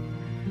Rwanda,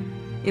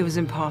 it was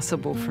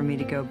impossible for me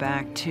to go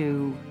back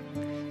to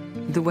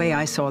the way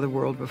I saw the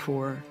world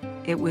before.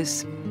 It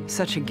was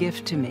such a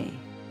gift to me,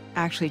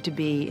 actually, to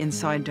be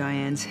inside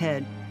Dian's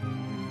head.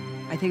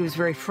 I think it was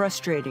very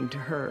frustrating to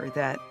her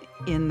that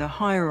in the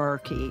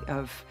hierarchy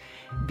of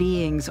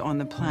beings on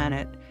the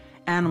planet,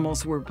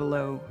 animals were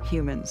below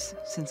humans,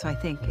 since I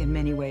think in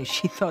many ways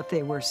she thought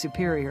they were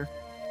superior.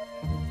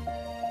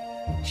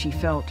 She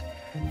felt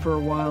for a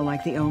while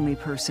like the only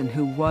person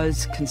who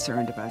was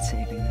concerned about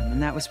saving them,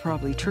 and that was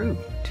probably true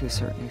to a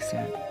certain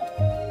extent.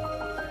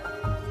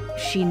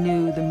 She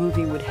knew the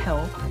movie would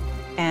help,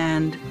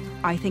 and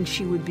I think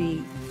she would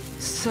be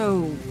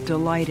so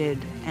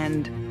delighted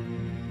and,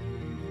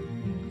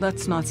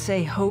 let's not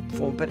say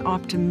hopeful, but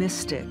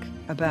optimistic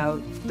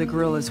about the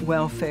gorillas'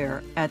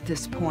 welfare at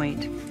this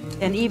point.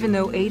 And even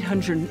though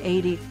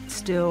 880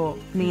 still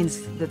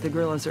means that the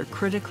gorillas are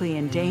critically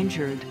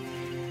endangered,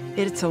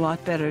 it's a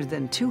lot better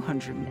than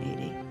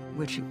 280,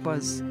 which it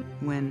was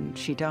when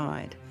she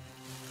died.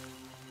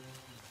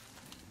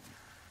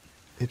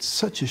 It's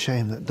such a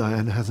shame that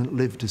Dian hasn't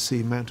lived to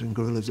see mountain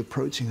gorillas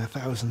approaching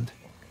 1,000.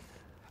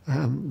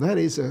 That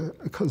is a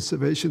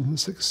conservation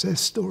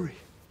success story,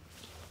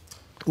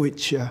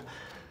 which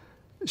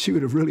she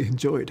would have really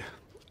enjoyed.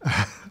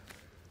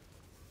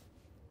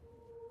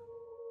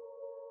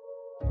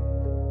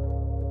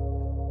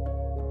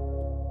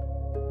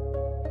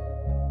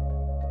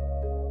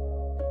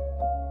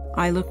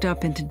 I looked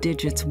up into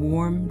Digit's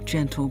warm,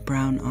 gentle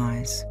brown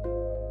eyes.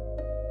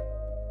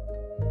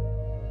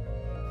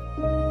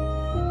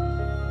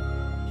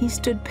 He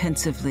stood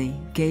pensively,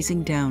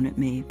 gazing down at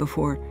me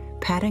before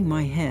patting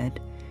my head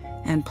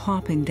and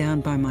plopping down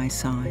by my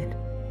side.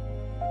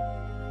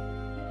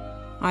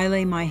 I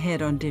lay my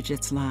head on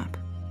Digit's lap,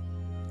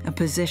 a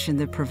position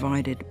that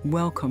provided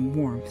welcome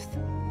warmth.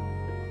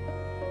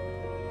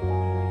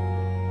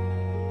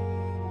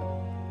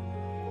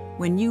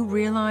 When you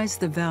realize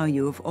the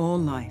value of all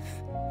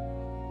life,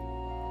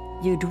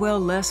 you dwell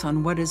less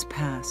on what is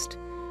past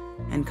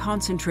and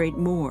concentrate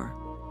more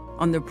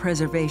on the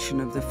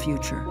preservation of the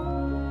future.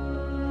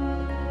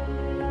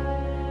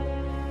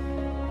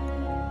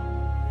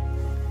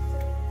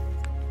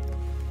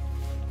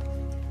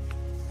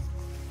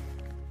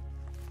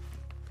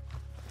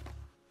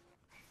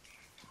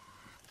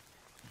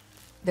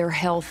 They're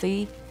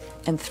healthy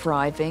and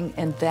thriving,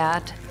 and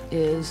that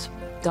is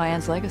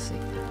Dian's legacy.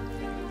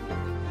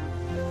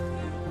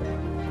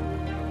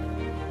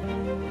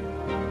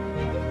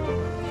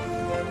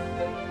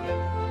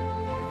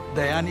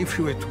 Dian, if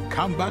she were to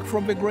come back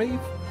from the grave,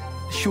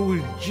 she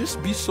would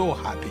just be so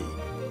happy.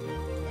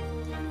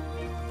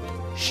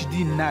 She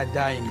did not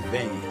die in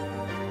vain.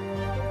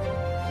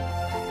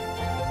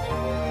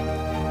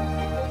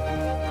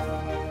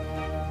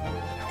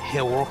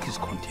 Her work is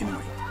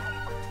continuing,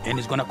 and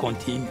it's going to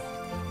continue.